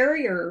either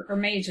scary or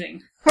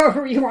amazing,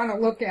 however you want to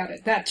look at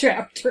it, that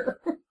chapter.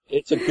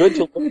 It's a good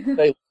to look and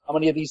say, how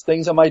many of these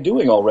things am I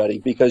doing already?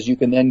 Because you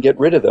can then get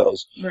rid of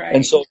those. Right.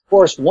 And so, of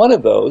course, one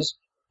of those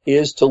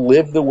is to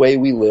live the way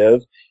we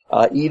live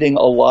eating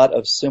a lot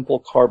of simple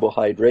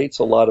carbohydrates,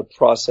 a lot of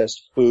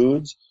processed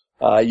foods.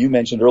 You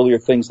mentioned earlier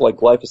things like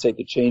glyphosate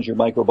that change your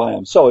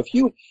microbiome. So if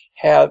you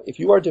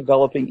are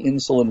developing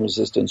insulin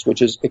resistance,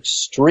 which is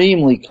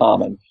extremely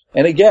common,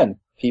 and again,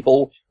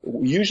 people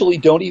usually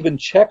don't even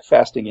check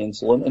fasting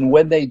insulin, and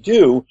when they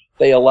do,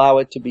 they allow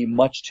it to be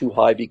much too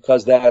high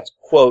because that's,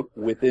 quote,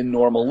 within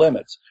normal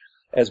limits.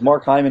 As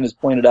Mark Hyman has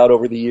pointed out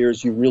over the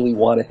years, you really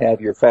want to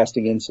have your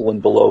fasting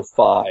insulin below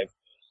 5.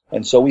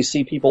 And so we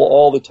see people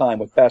all the time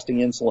with fasting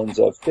insulins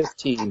of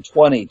 15,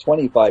 20,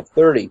 25,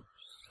 30,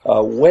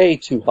 way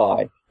too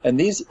high. And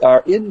these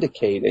are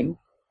indicating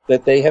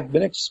that they have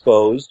been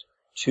exposed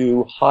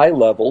to high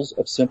levels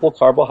of simple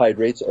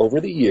carbohydrates over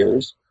the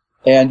years.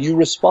 And you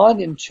respond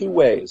in two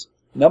ways.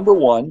 Number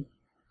one,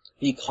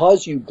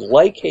 because you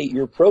glycate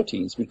your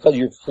proteins, because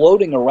you're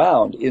floating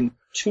around in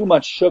too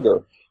much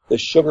sugar, the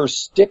sugar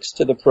sticks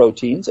to the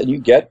proteins, and you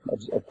get,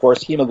 of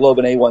course,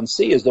 hemoglobin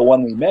A1C is the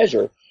one we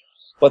measure,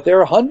 but there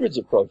are hundreds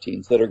of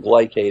proteins that are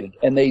glycated,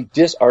 and they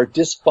are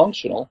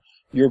dysfunctional.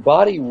 Your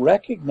body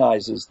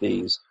recognizes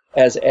these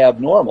as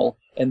abnormal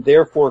and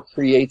therefore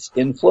creates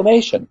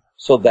inflammation.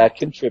 So that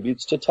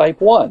contributes to type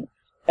 1.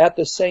 At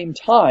the same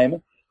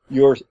time,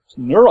 your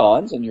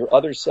neurons and your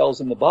other cells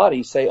in the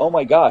body say, oh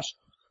my gosh,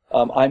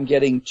 I'm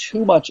getting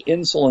too much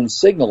insulin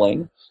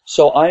signaling,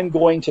 so I'm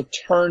going to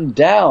turn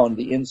down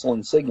the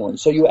insulin signaling.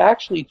 So you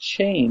actually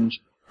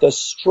change the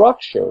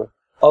structure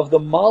of the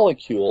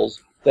molecules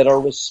that are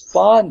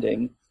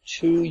responding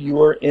to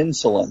your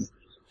insulin.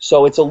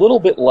 So it's a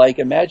little bit like,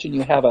 imagine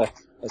you have a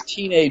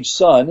teenage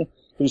son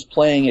who's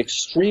playing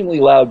extremely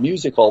loud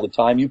music all the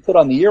time. You put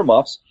on the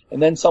earmuffs,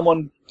 and then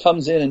someone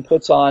comes in and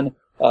puts on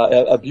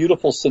a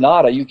beautiful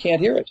sonata. You can't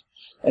hear it.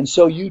 And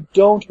so you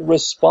don't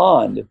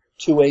respond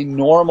to a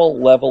normal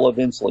level of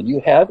insulin.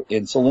 You have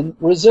insulin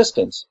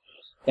resistance.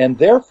 And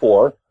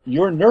therefore,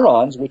 your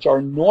neurons, which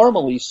are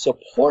normally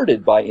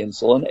supported by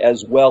insulin,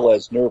 as well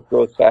as nerve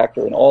growth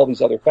factor and all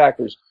these other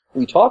factors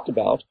we talked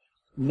about,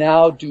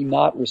 now do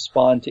not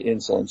respond to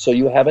insulin. So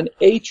you have an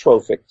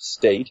atrophic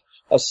state,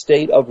 a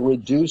state of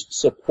reduced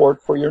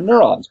support for your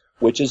neurons,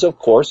 which is, of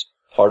course,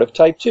 part of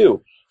type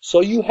 2.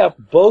 So you have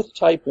both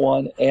type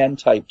 1 and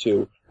type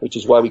 2, which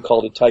is why we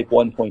called it type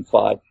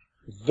 1.5.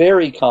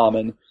 Very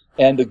common.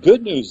 And the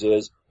good news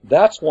is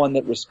that's one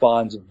that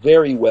responds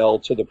very well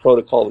to the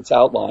protocol that's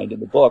outlined in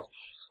the book.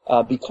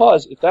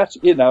 Because if that's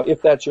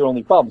your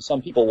only problem,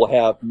 some people will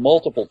have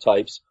multiple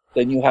types,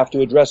 then you have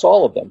to address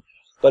all of them.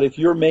 But if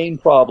your main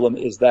problem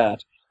is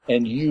that,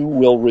 and you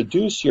will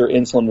reduce your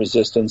insulin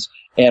resistance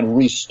and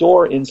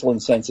restore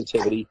insulin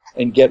sensitivity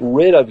and get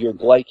rid of your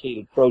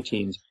glycated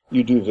proteins,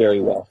 you do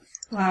very well.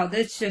 Wow,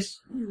 this just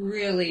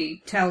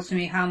really tells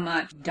me how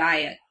much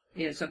diet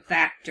is a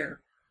factor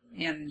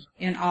in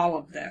all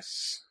of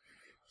this.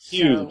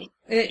 Huge.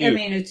 I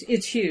mean,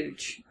 it's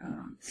huge.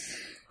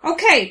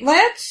 Okay,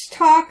 let's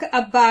talk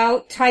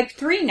about type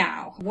 3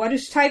 now. What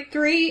is type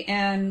 3,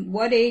 and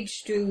what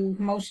age do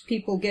most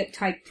people get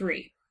type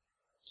 3?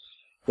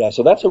 Yeah,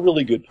 so that's a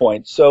really good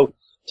point. So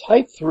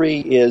type 3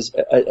 is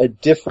a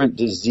different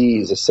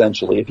disease,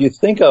 essentially. If you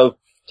think of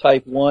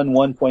type 1,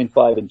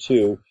 1.5, and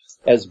 2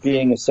 as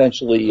being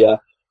essentially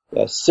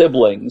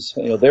siblings,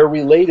 they're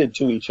related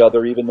to each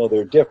other even though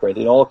they're different.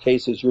 In all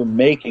cases, you're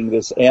making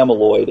this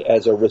amyloid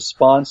as a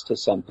response to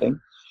something.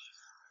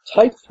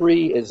 Type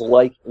 3 is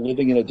like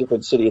living in a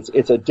different city.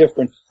 It's a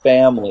different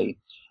family,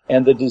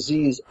 and the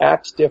disease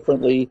acts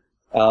differently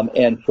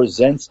and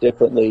presents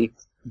differently,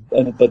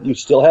 but you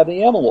still have the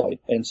amyloid,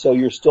 and so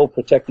you're still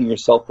protecting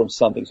yourself from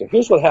something. So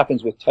here's what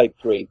happens with type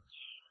 3.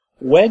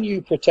 When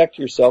you protect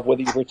yourself,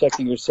 whether you're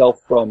protecting yourself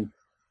from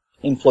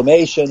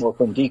inflammation or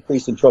from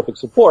decreased trophic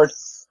support,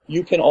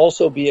 you can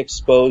also be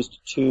exposed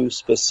to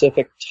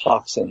specific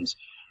toxins.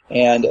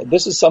 And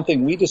this is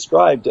something we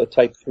described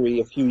type 3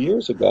 a few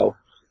years ago.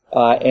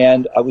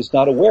 And I was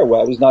not aware,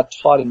 I was not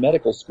taught in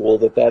medical school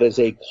that is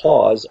a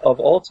cause of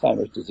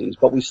Alzheimer's disease.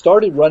 But we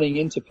started running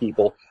into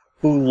people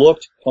who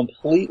looked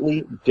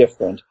completely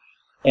different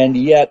and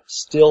yet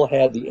still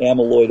had the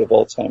amyloid of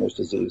Alzheimer's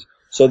disease.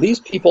 So these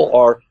people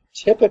are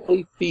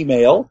typically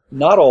female,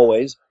 not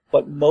always,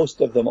 but most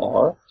of them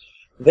are.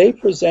 They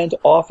present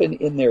often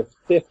in their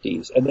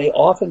 50s, and they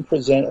often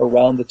present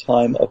around the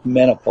time of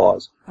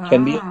menopause.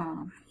 Can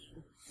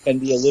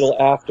be a little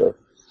after.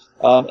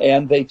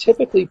 And they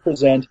typically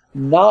present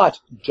not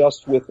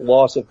just with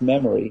loss of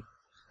memory.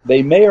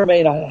 They may or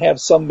may not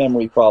have some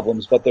memory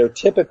problems, but their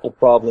typical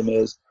problem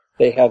is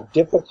they have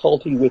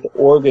difficulty with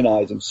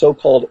organizing,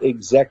 so-called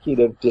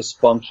executive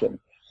dysfunction.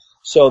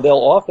 So they'll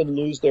often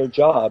lose their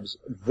jobs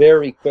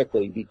very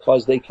quickly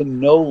because they can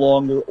no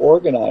longer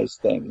organize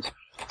things.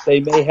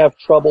 They may have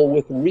trouble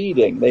with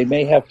reading. They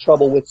may have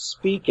trouble with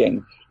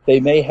speaking.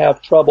 They may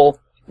have trouble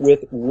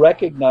with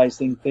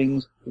recognizing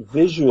things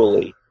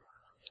visually.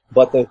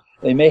 But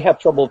they may have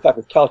trouble, in fact,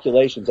 with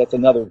calculations. That's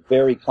another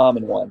very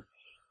common one.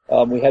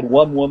 We had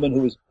one woman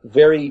who was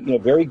very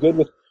good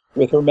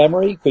with her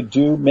memory, could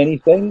do many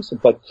things,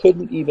 but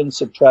couldn't even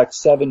subtract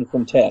 7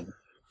 from 10.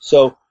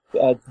 So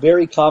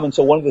very common.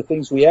 So one of the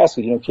things we ask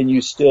is, can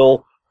you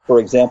still For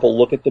example,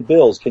 look at the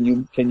bills. Can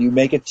you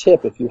make a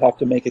tip if you have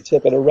to make a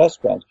tip at a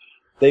restaurant?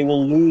 They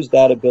will lose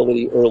that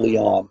ability early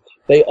on.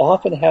 They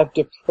often have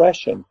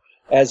depression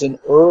as an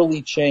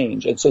early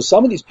change. And so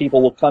some of these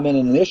people will come in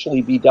and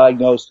initially be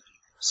diagnosed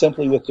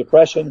simply with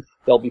depression.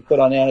 They'll be put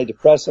on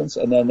antidepressants,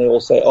 and then they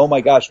will say, oh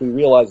my gosh, we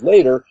realized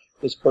later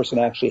this person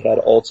actually had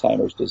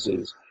Alzheimer's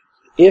disease.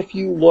 If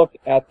you look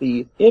at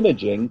the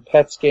imaging,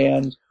 PET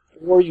scans,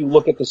 or you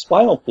look at the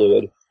spinal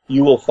fluid,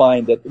 you will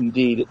find that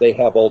indeed they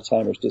have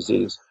Alzheimer's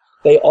disease.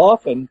 They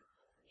often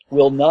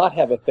will not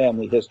have a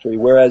family history,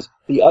 whereas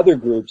the other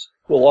groups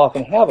will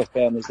often have a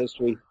family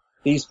history.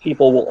 These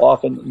people will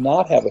often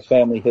not have a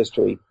family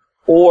history,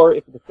 or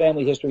if the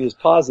family history is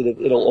positive,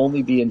 it'll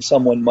only be in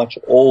someone much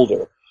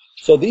older.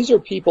 So these are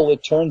people,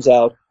 it turns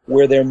out,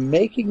 where they're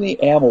making the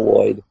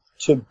amyloid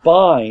to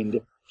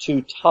bind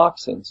to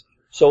toxins,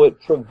 so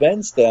it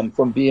prevents them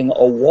from being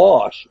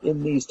awash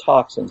in these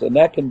toxins. And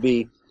that can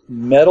be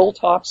metal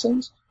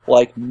toxins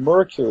like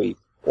mercury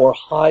or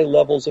high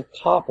levels of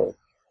copper,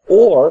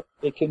 or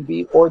it can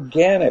be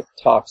organic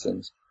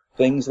toxins,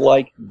 things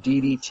like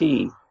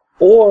DDT,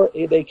 or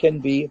they can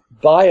be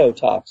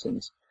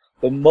biotoxins.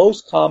 The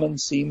most common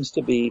seems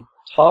to be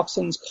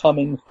toxins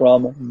coming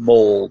from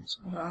molds.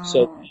 Wow.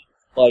 So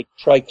like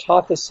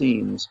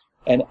trichothecenes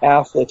and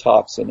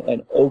aflatoxin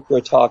and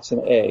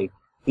ochratoxin A.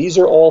 These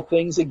are all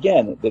things,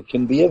 again, that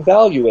can be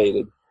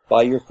evaluated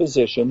by your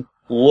physician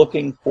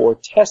looking for,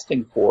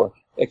 testing for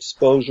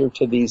exposure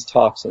to these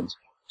toxins.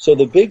 So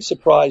the big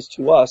surprise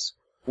to us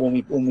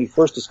when we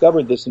first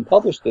discovered this and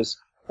published this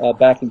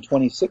back in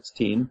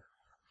 2016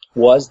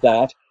 was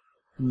that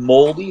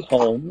moldy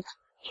homes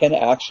can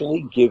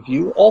actually give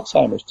you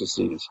Alzheimer's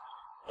disease.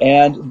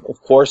 And, of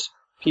course,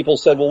 people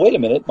said, well, wait a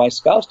minute, my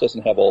spouse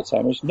doesn't have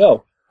Alzheimer's.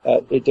 No,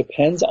 it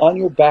depends on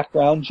your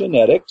background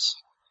genetics.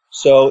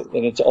 So,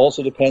 and it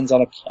also depends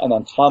on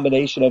a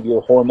combination of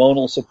your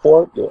hormonal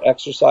support, your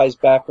exercise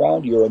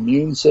background, your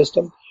immune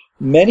system.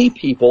 Many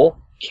people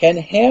can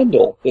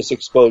handle this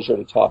exposure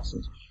to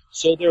toxins.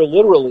 So they're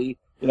literally,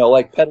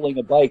 like pedaling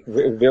a bike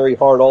very, very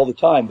hard all the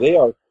time. They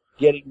are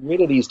getting rid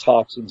of these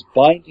toxins,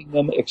 binding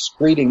them,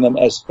 excreting them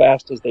as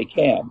fast as they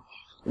can.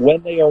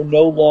 When they are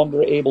no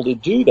longer able to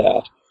do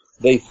that,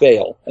 they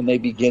fail and they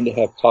begin to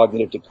have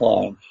cognitive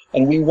decline.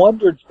 And we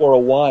wondered for a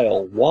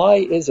while, why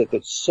is it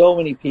that so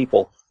many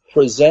people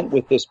present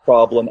with this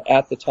problem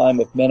at the time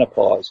of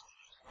menopause?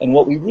 And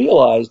what we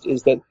realized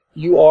is that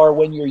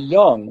when you're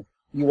young,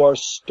 you are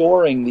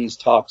storing these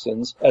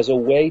toxins as a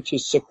way to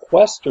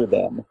sequester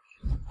them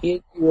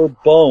in your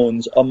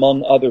bones,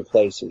 among other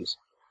places.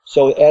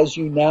 So as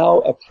you now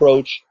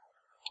approach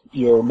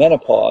your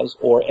menopause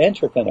or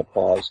enter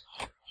menopause,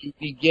 you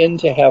begin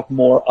to have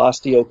more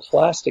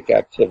osteoclastic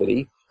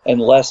activity and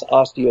less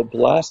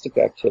osteoblastic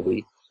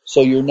activity.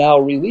 So you're now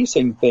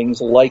releasing things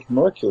like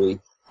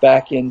mercury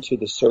back into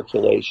the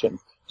circulation.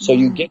 So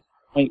you get to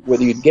the point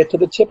where you get to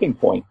the tipping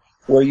point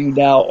where you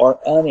now are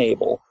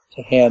unable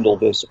to handle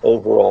this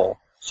overall.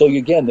 So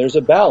again, there's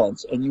a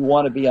balance, and you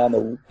want to be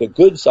on the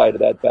good side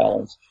of that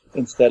balance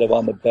instead of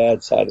on the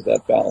bad side of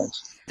that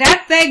balance.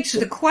 That begs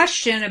the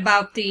question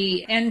about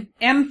the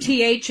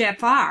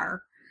MTHFR,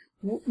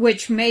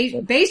 which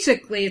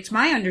basically, it's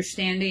my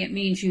understanding, it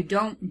means you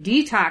don't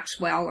detox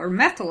well or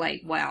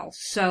methylate well.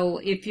 So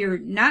if you're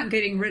not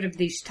getting rid of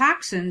these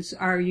toxins,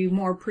 are you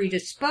more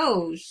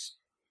predisposed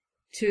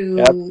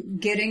to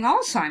getting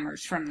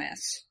Alzheimer's from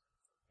this?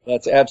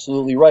 That's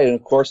absolutely right. And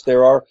of course,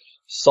 there are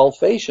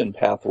sulfation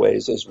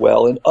pathways as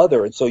well and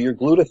so your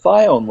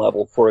glutathione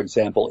level, for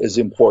example, is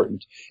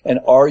important.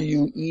 And are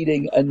you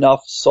eating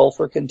enough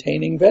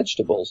sulfur-containing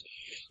vegetables?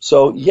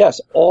 So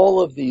yes, all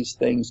of these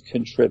things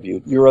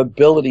contribute. Your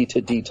ability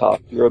to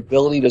detox, your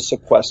ability to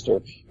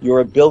sequester,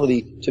 your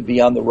ability to be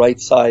on the right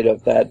side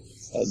of that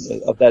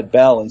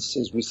balance,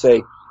 as we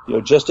say,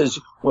 just as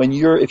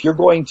if you're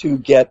going to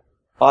get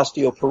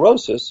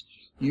osteoporosis,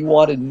 you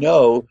want to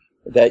know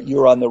that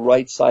you're on the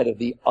right side of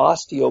the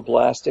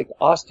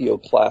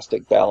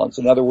osteoblastic-osteoclastic balance.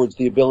 In other words,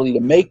 the ability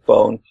to make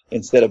bone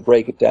instead of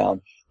break it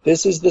down.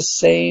 This is the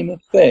same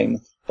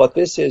thing, but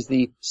this is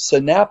the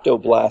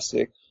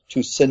synaptoblastic to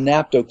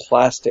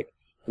synaptoclastic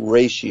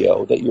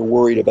ratio that you're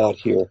worried about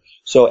here.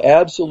 So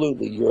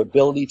absolutely, your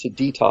ability to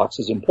detox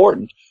is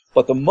important,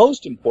 but the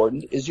most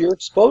important is your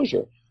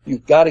exposure.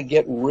 You've got to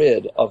get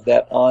rid of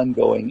that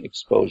ongoing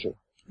exposure.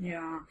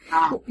 Yeah.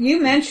 You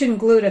mentioned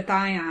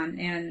glutathione,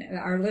 and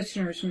our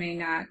listeners may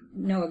not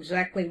know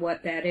exactly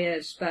what that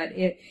is, but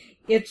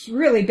it's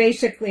really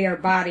basically our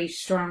body's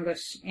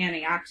strongest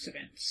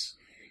antioxidants.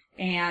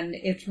 And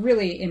it's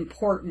really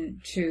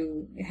important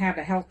to have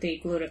a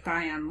healthy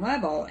glutathione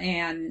level,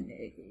 and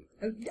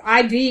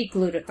IV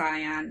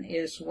glutathione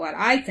is what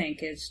I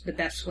think is the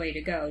best way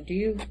to go. Do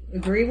you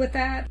agree with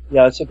that?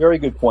 Yeah, it's a very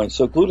good point.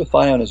 So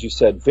glutathione, as you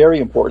said, very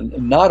important,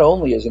 and not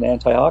only as an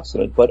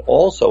antioxidant, but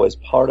also as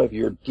part of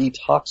your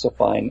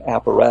detoxifying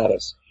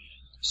apparatus.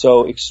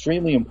 So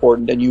extremely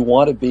important, and you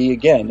want to be,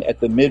 again,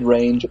 at the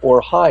mid-range or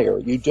higher.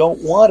 You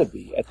don't want to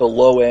be at the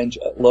low end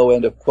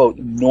of, quote,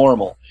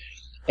 normal.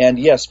 And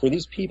yes, for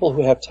these people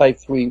who have type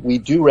 3, we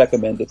do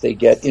recommend that they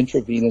get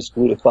intravenous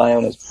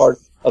glutathione as part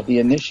of the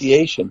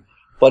initiation.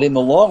 But in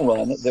the long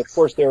run, of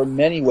course, there are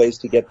many ways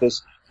to get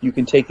this. You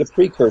can take the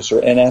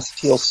precursor,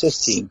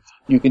 N-acetylcysteine.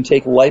 You can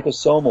take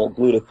liposomal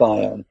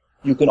glutathione.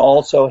 You can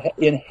also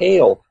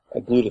inhale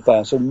a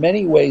glutathione. So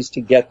many ways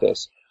to get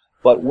this.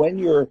 But when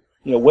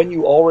when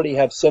you already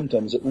have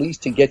symptoms, at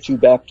least to get you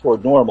back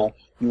toward normal,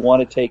 you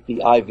want to take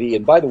the IV.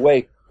 And by the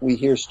way, we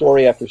hear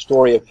story after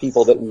story of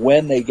people that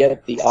when they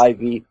get the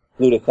IV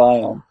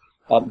glutathione,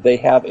 they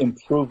have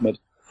improvement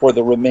for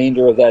the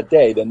remainder of that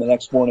day. Then the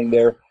next morning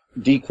they're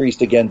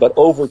decreased again. But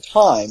over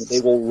time, they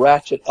will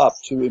ratchet up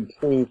to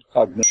improved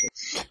cognition.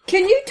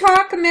 Can you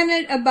talk a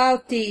minute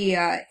about the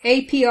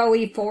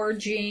APOE4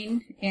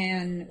 gene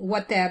and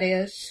what that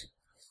is?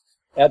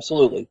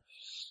 Absolutely.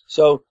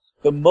 So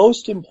the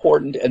most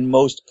important and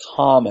most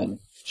common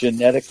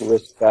genetic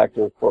risk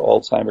factor for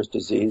Alzheimer's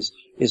disease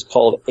is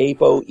called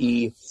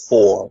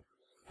APOE4.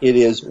 It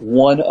is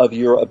one of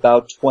your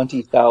about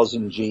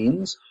 20,000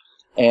 genes,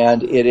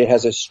 and it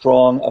has a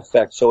strong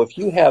effect. So if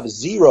you have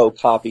 0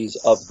 copies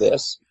of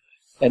this,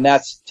 and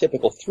that's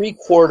typical,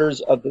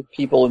 3/4 of the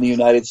people in the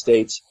United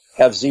States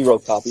have 0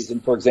 copies.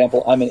 And for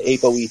example, I'm an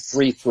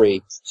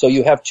APOE3/3. So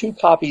you have 2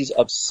 copies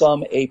of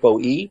some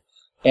APOE,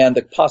 and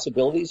the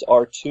possibilities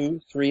are 2,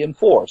 3, and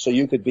 4. So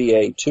you could be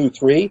a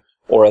 2/3,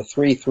 or a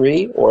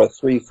 3/3, or a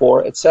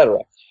 3/4, etc.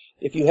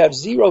 If you have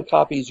 0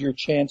 copies, your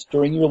chance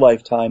during your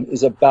lifetime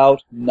is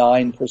about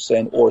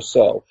 9% or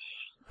so.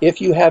 If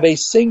you have a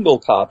single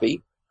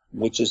copy,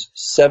 which is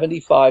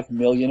 75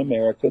 million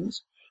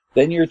Americans,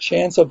 then your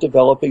chance of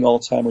developing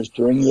Alzheimer's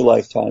during your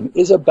lifetime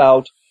is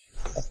about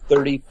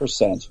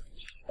 30%.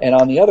 And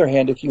on the other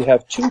hand, if you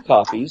have 2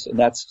 copies, and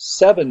that's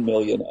 7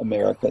 million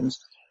Americans,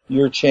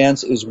 your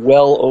chance is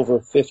well over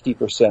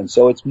 50%.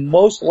 So it's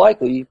more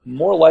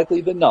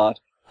likely than not,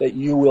 that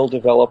you will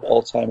develop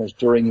Alzheimer's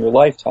during your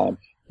lifetime.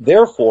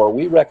 Therefore,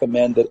 we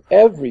recommend that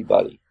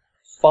everybody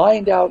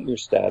find out your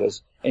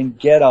status and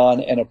get on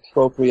an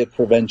appropriate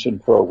prevention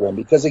program.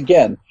 Because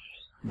again,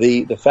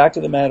 the fact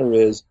of the matter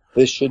is,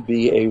 this should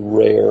be a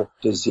rare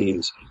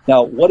disease.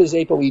 Now, what does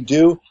ApoE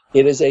do?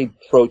 It is a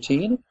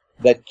protein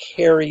that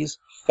carries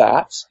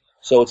fats.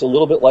 So it's a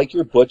little bit like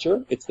your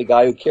butcher. It's the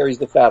guy who carries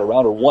the fat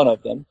around, or one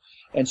of them.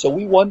 And so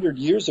we wondered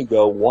years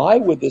ago, why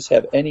would this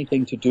have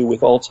anything to do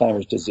with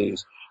Alzheimer's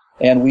disease?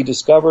 And we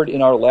discovered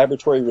in our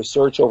laboratory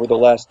research over the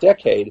last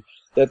decade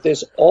that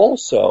this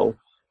also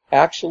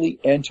actually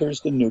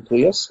enters the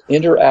nucleus,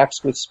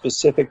 interacts with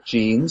specific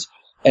genes,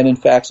 and in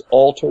fact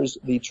alters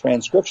the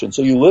transcription.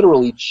 So you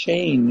literally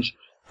change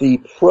the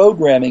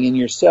programming in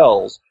your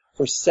cells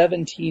for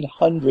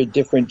 1,700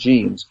 different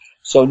genes.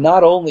 So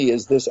not only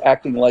is this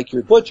acting like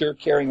your butcher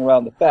carrying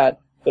around the fat,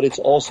 but it's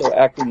also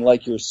acting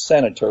like your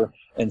senator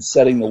and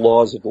setting the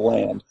laws of the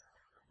land.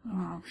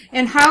 Oh.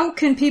 And how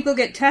can people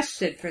get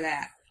tested for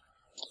that?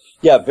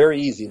 Yeah,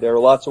 very easy. There are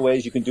lots of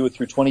ways. You can do it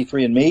through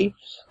 23andMe.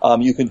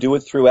 You can do it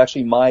through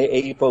actually My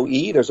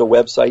ApoE. There's a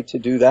website to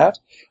do that.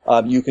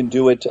 You can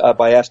do it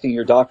by asking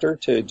your doctor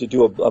to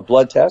do a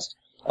blood test.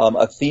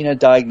 Athena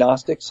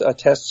Diagnostics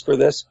tests for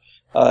this,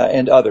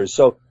 and others.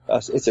 So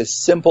it's a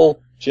simple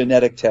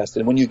genetic test.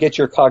 And when you get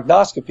your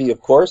cognoscopy,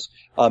 of course,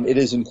 it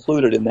is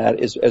included in that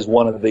as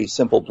one of the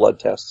simple blood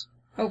tests.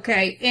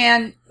 Okay.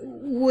 And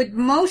would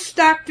most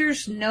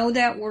doctors know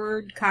that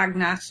word,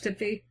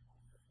 cognoscopy?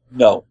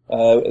 No,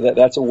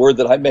 that's a word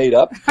that I made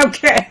up.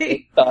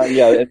 Okay.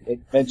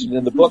 It's mentioned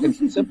in the book.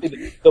 And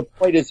simply, the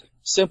point is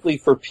simply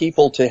for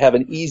people to have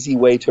an easy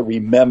way to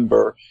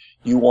remember.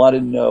 You want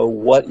to know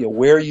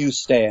where you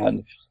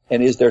stand,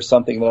 and is there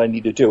something that I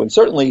need to do? And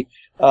certainly,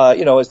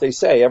 as they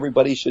say,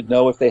 everybody should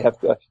know if they have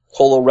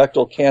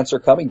colorectal cancer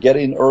coming, get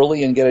in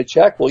early and get it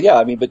checked. Well,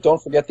 yeah, but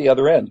don't forget the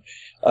other end.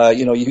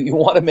 You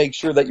want to make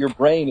sure that your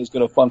brain is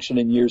going to function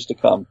in years to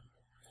come.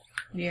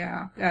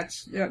 Yeah,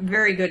 that's a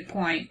very good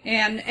point.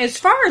 And as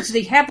far as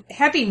the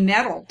heavy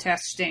metal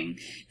testing,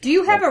 do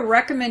you have a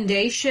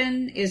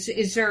recommendation?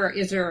 Is there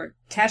a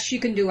test you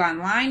can do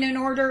online in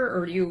order,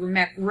 or do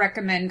you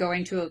recommend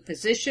going to a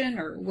physician,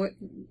 or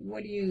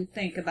what do you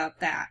think about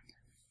that?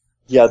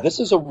 Yeah, this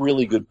is a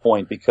really good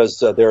point, because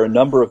there are a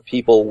number of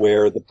people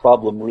where the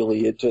problem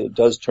really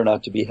does turn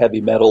out to be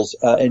heavy metals,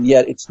 and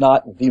yet it's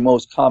not the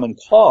most common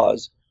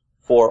cause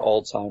for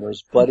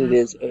Alzheimer's, but it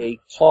is a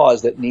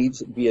cause that needs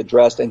to be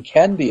addressed and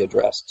can be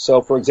addressed.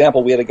 So, for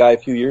example, we had a guy a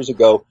few years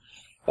ago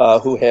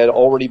who had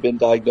already been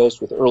diagnosed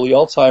with early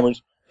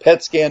Alzheimer's,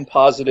 PET scan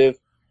positive.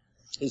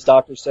 His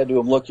doctor said to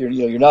him, "Look,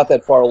 you're not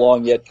that far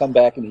along yet. Come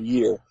back in a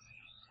year."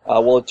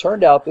 Well, it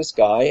turned out this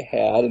guy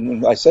had,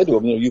 and I said to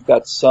him, you've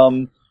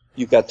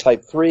got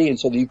type 3, and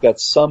so you've got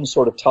some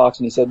sort of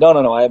toxin. He said,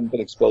 no, I haven't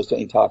been exposed to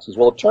any toxins.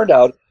 Well, it turned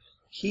out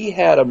he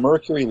had a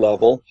mercury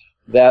level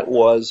that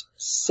was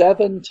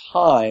 7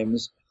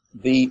 times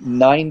the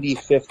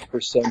 95th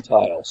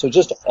percentile. So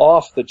just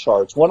off the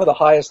charts, one of the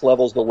highest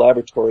levels the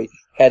laboratory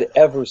had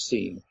ever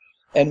seen.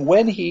 And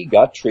when he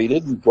got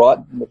treated and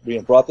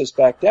brought this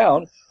back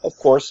down, of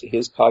course,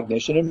 his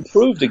cognition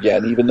improved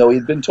again, even though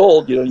he'd been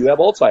told, you have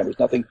Alzheimer's,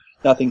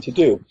 nothing to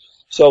do.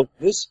 So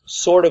this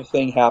sort of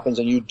thing happens,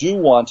 and you do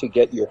want to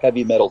get your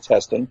heavy metal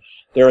testing.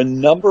 There are a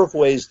number of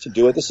ways to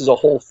do it. This is a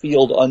whole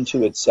field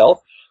unto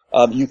itself.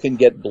 You can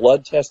get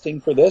blood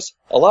testing for this.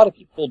 A lot of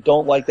people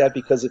don't like that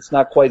because it's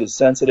not quite as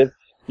sensitive.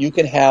 You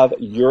can have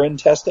urine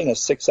testing, a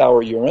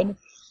 6-hour urine.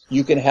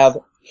 You can have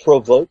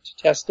provoked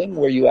testing,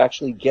 where you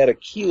actually get a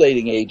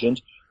chelating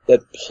agent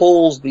that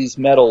pulls these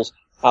metals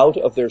out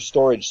of their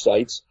storage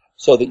sites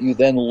so that you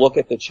then look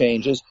at the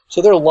changes.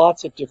 So there are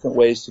lots of different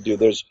ways to do.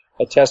 There's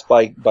a test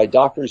by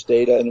doctors'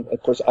 data, and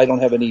of course I don't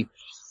have any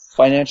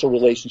financial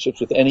relationships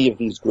with any of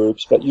these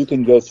groups, but you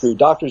can go through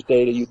doctors'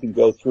 data, you can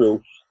go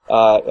through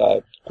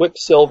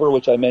Quicksilver,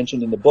 which I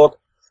mentioned in the book,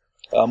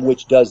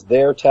 which does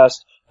their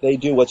test. They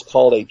do what's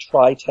called a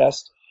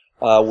tri-test,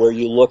 where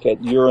you look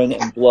at urine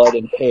and blood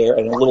and hair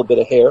and a little bit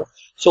of hair.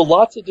 So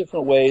lots of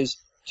different ways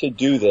to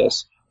do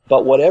this,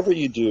 but whatever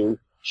you do,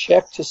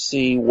 check to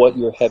see what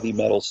your heavy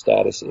metal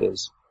status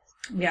is.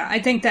 Yeah, I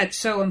think that's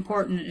so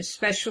important,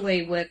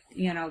 especially with,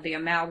 the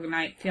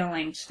amalgamate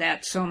fillings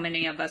that so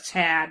many of us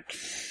had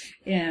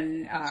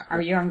in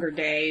our younger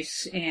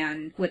days,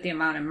 and with the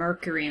amount of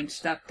mercury and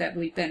stuff that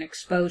we've been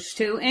exposed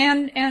to,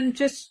 and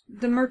just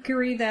the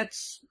mercury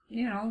that's,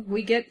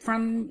 we get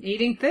from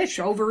eating fish,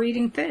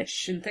 overeating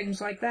fish and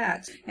things like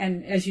that.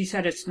 And as you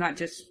said, it's not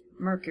just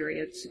mercury,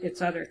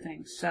 it's other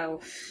things.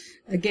 So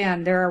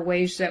again, there are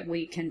ways that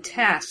we can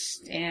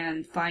test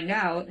and find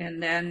out,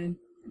 and then,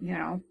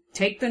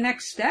 take the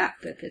next step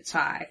if it's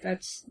high.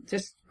 That's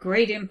just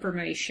great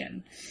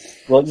information.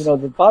 Well,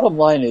 the bottom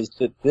line is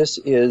that this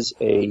is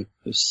a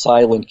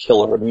silent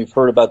killer. I mean, we've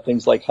heard about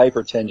things like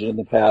hypertension in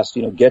the past,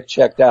 get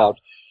checked out.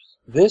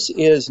 This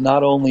is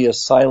not only a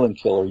silent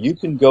killer. You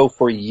can go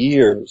for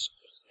years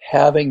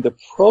having the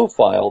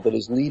profile that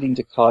is leading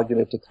to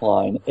cognitive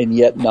decline and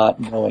yet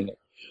not knowing it.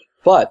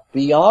 But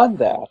beyond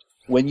that,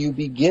 when you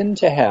begin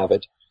to have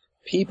it,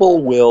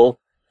 people will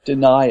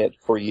deny it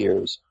for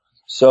years.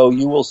 So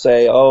you will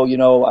say,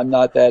 I'm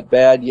not that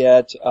bad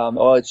yet.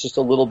 It's just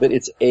a little bit,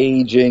 it's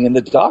aging. And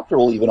the doctor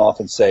will even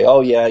often say, oh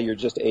yeah, you're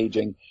just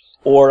aging.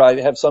 Or I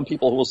have some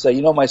people who will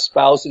say, my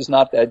spouse is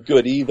not that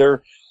good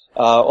either.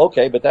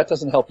 Okay, but that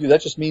doesn't help you.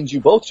 That just means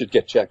you both should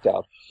get checked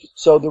out.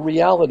 So the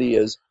reality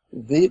is,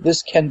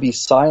 this can be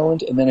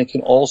silent, and then it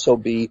can also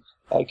be,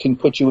 can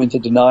put you into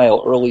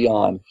denial early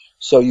on.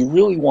 So you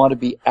really want to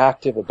be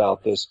active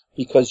about this,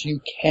 because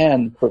you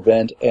can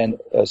prevent and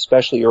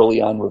especially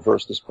early on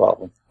reverse this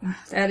problem.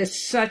 That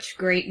is such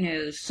great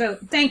news. So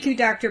thank you,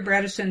 Dr.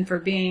 Bredesen, for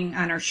being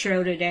on our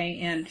show today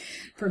and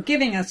for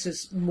giving us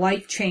this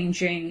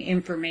life-changing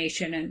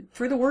information and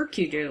for the work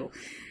you do.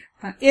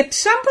 If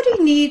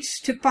somebody needs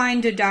to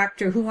find a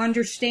doctor who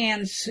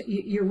understands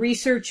your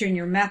research and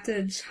your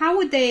methods, how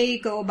would they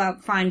go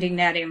about finding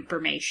that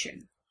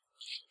information?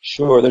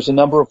 Sure. There's a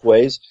number of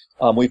ways.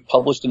 We've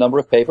published a number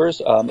of papers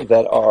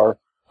that are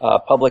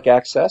public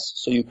access,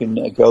 so you can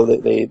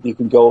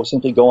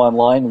simply go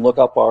online and look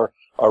up our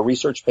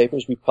research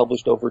papers. We've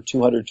published over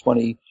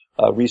 220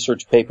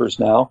 research papers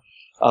now.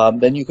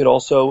 Then you could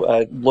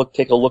also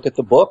take a look at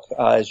the book,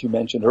 as you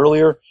mentioned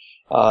earlier,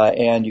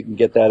 and you can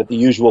get that at the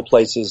usual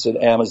places at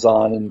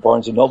Amazon and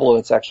Barnes & Noble, and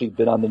it's actually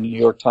been on the New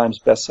York Times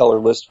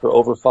bestseller list for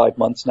over 5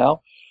 months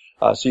now.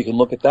 So you can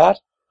look at that.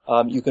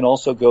 You can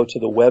also go to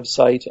the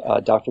website,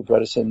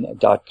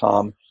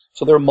 drbredesen.com.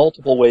 So there are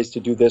multiple ways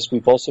to do this.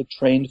 We've also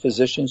trained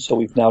physicians, so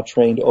we've now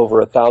trained over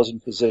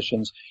 1,000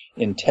 physicians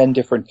in 10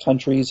 different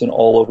countries and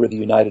all over the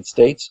United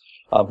States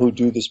who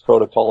do this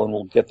protocol and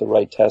will get the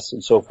right tests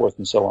and so forth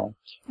and so on.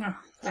 Oh,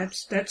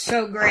 that's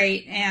so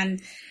great. And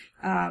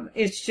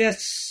it's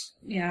just,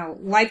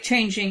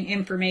 life-changing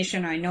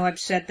information. I know I've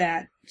said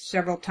that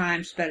several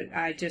times, but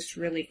I just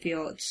really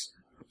feel it's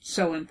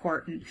so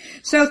important.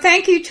 So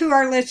thank you to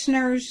our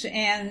listeners.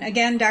 And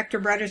again, Dr.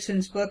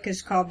 Bredesen's book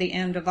is called The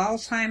End of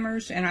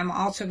Alzheimer's, and I'm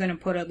also going to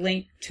put a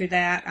link to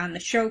that on the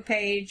show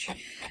page.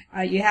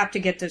 You have to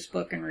get this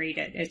book and read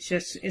it.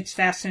 It's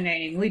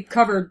fascinating. We've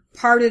covered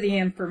part of the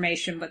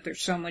information, but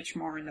there's so much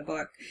more in the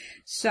book.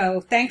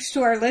 So thanks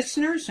to our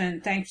listeners,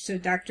 and thanks to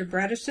Dr.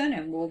 Bredesen,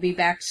 and we'll be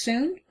back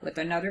soon with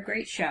another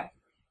great show.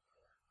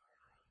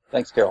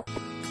 Thanks, Carol.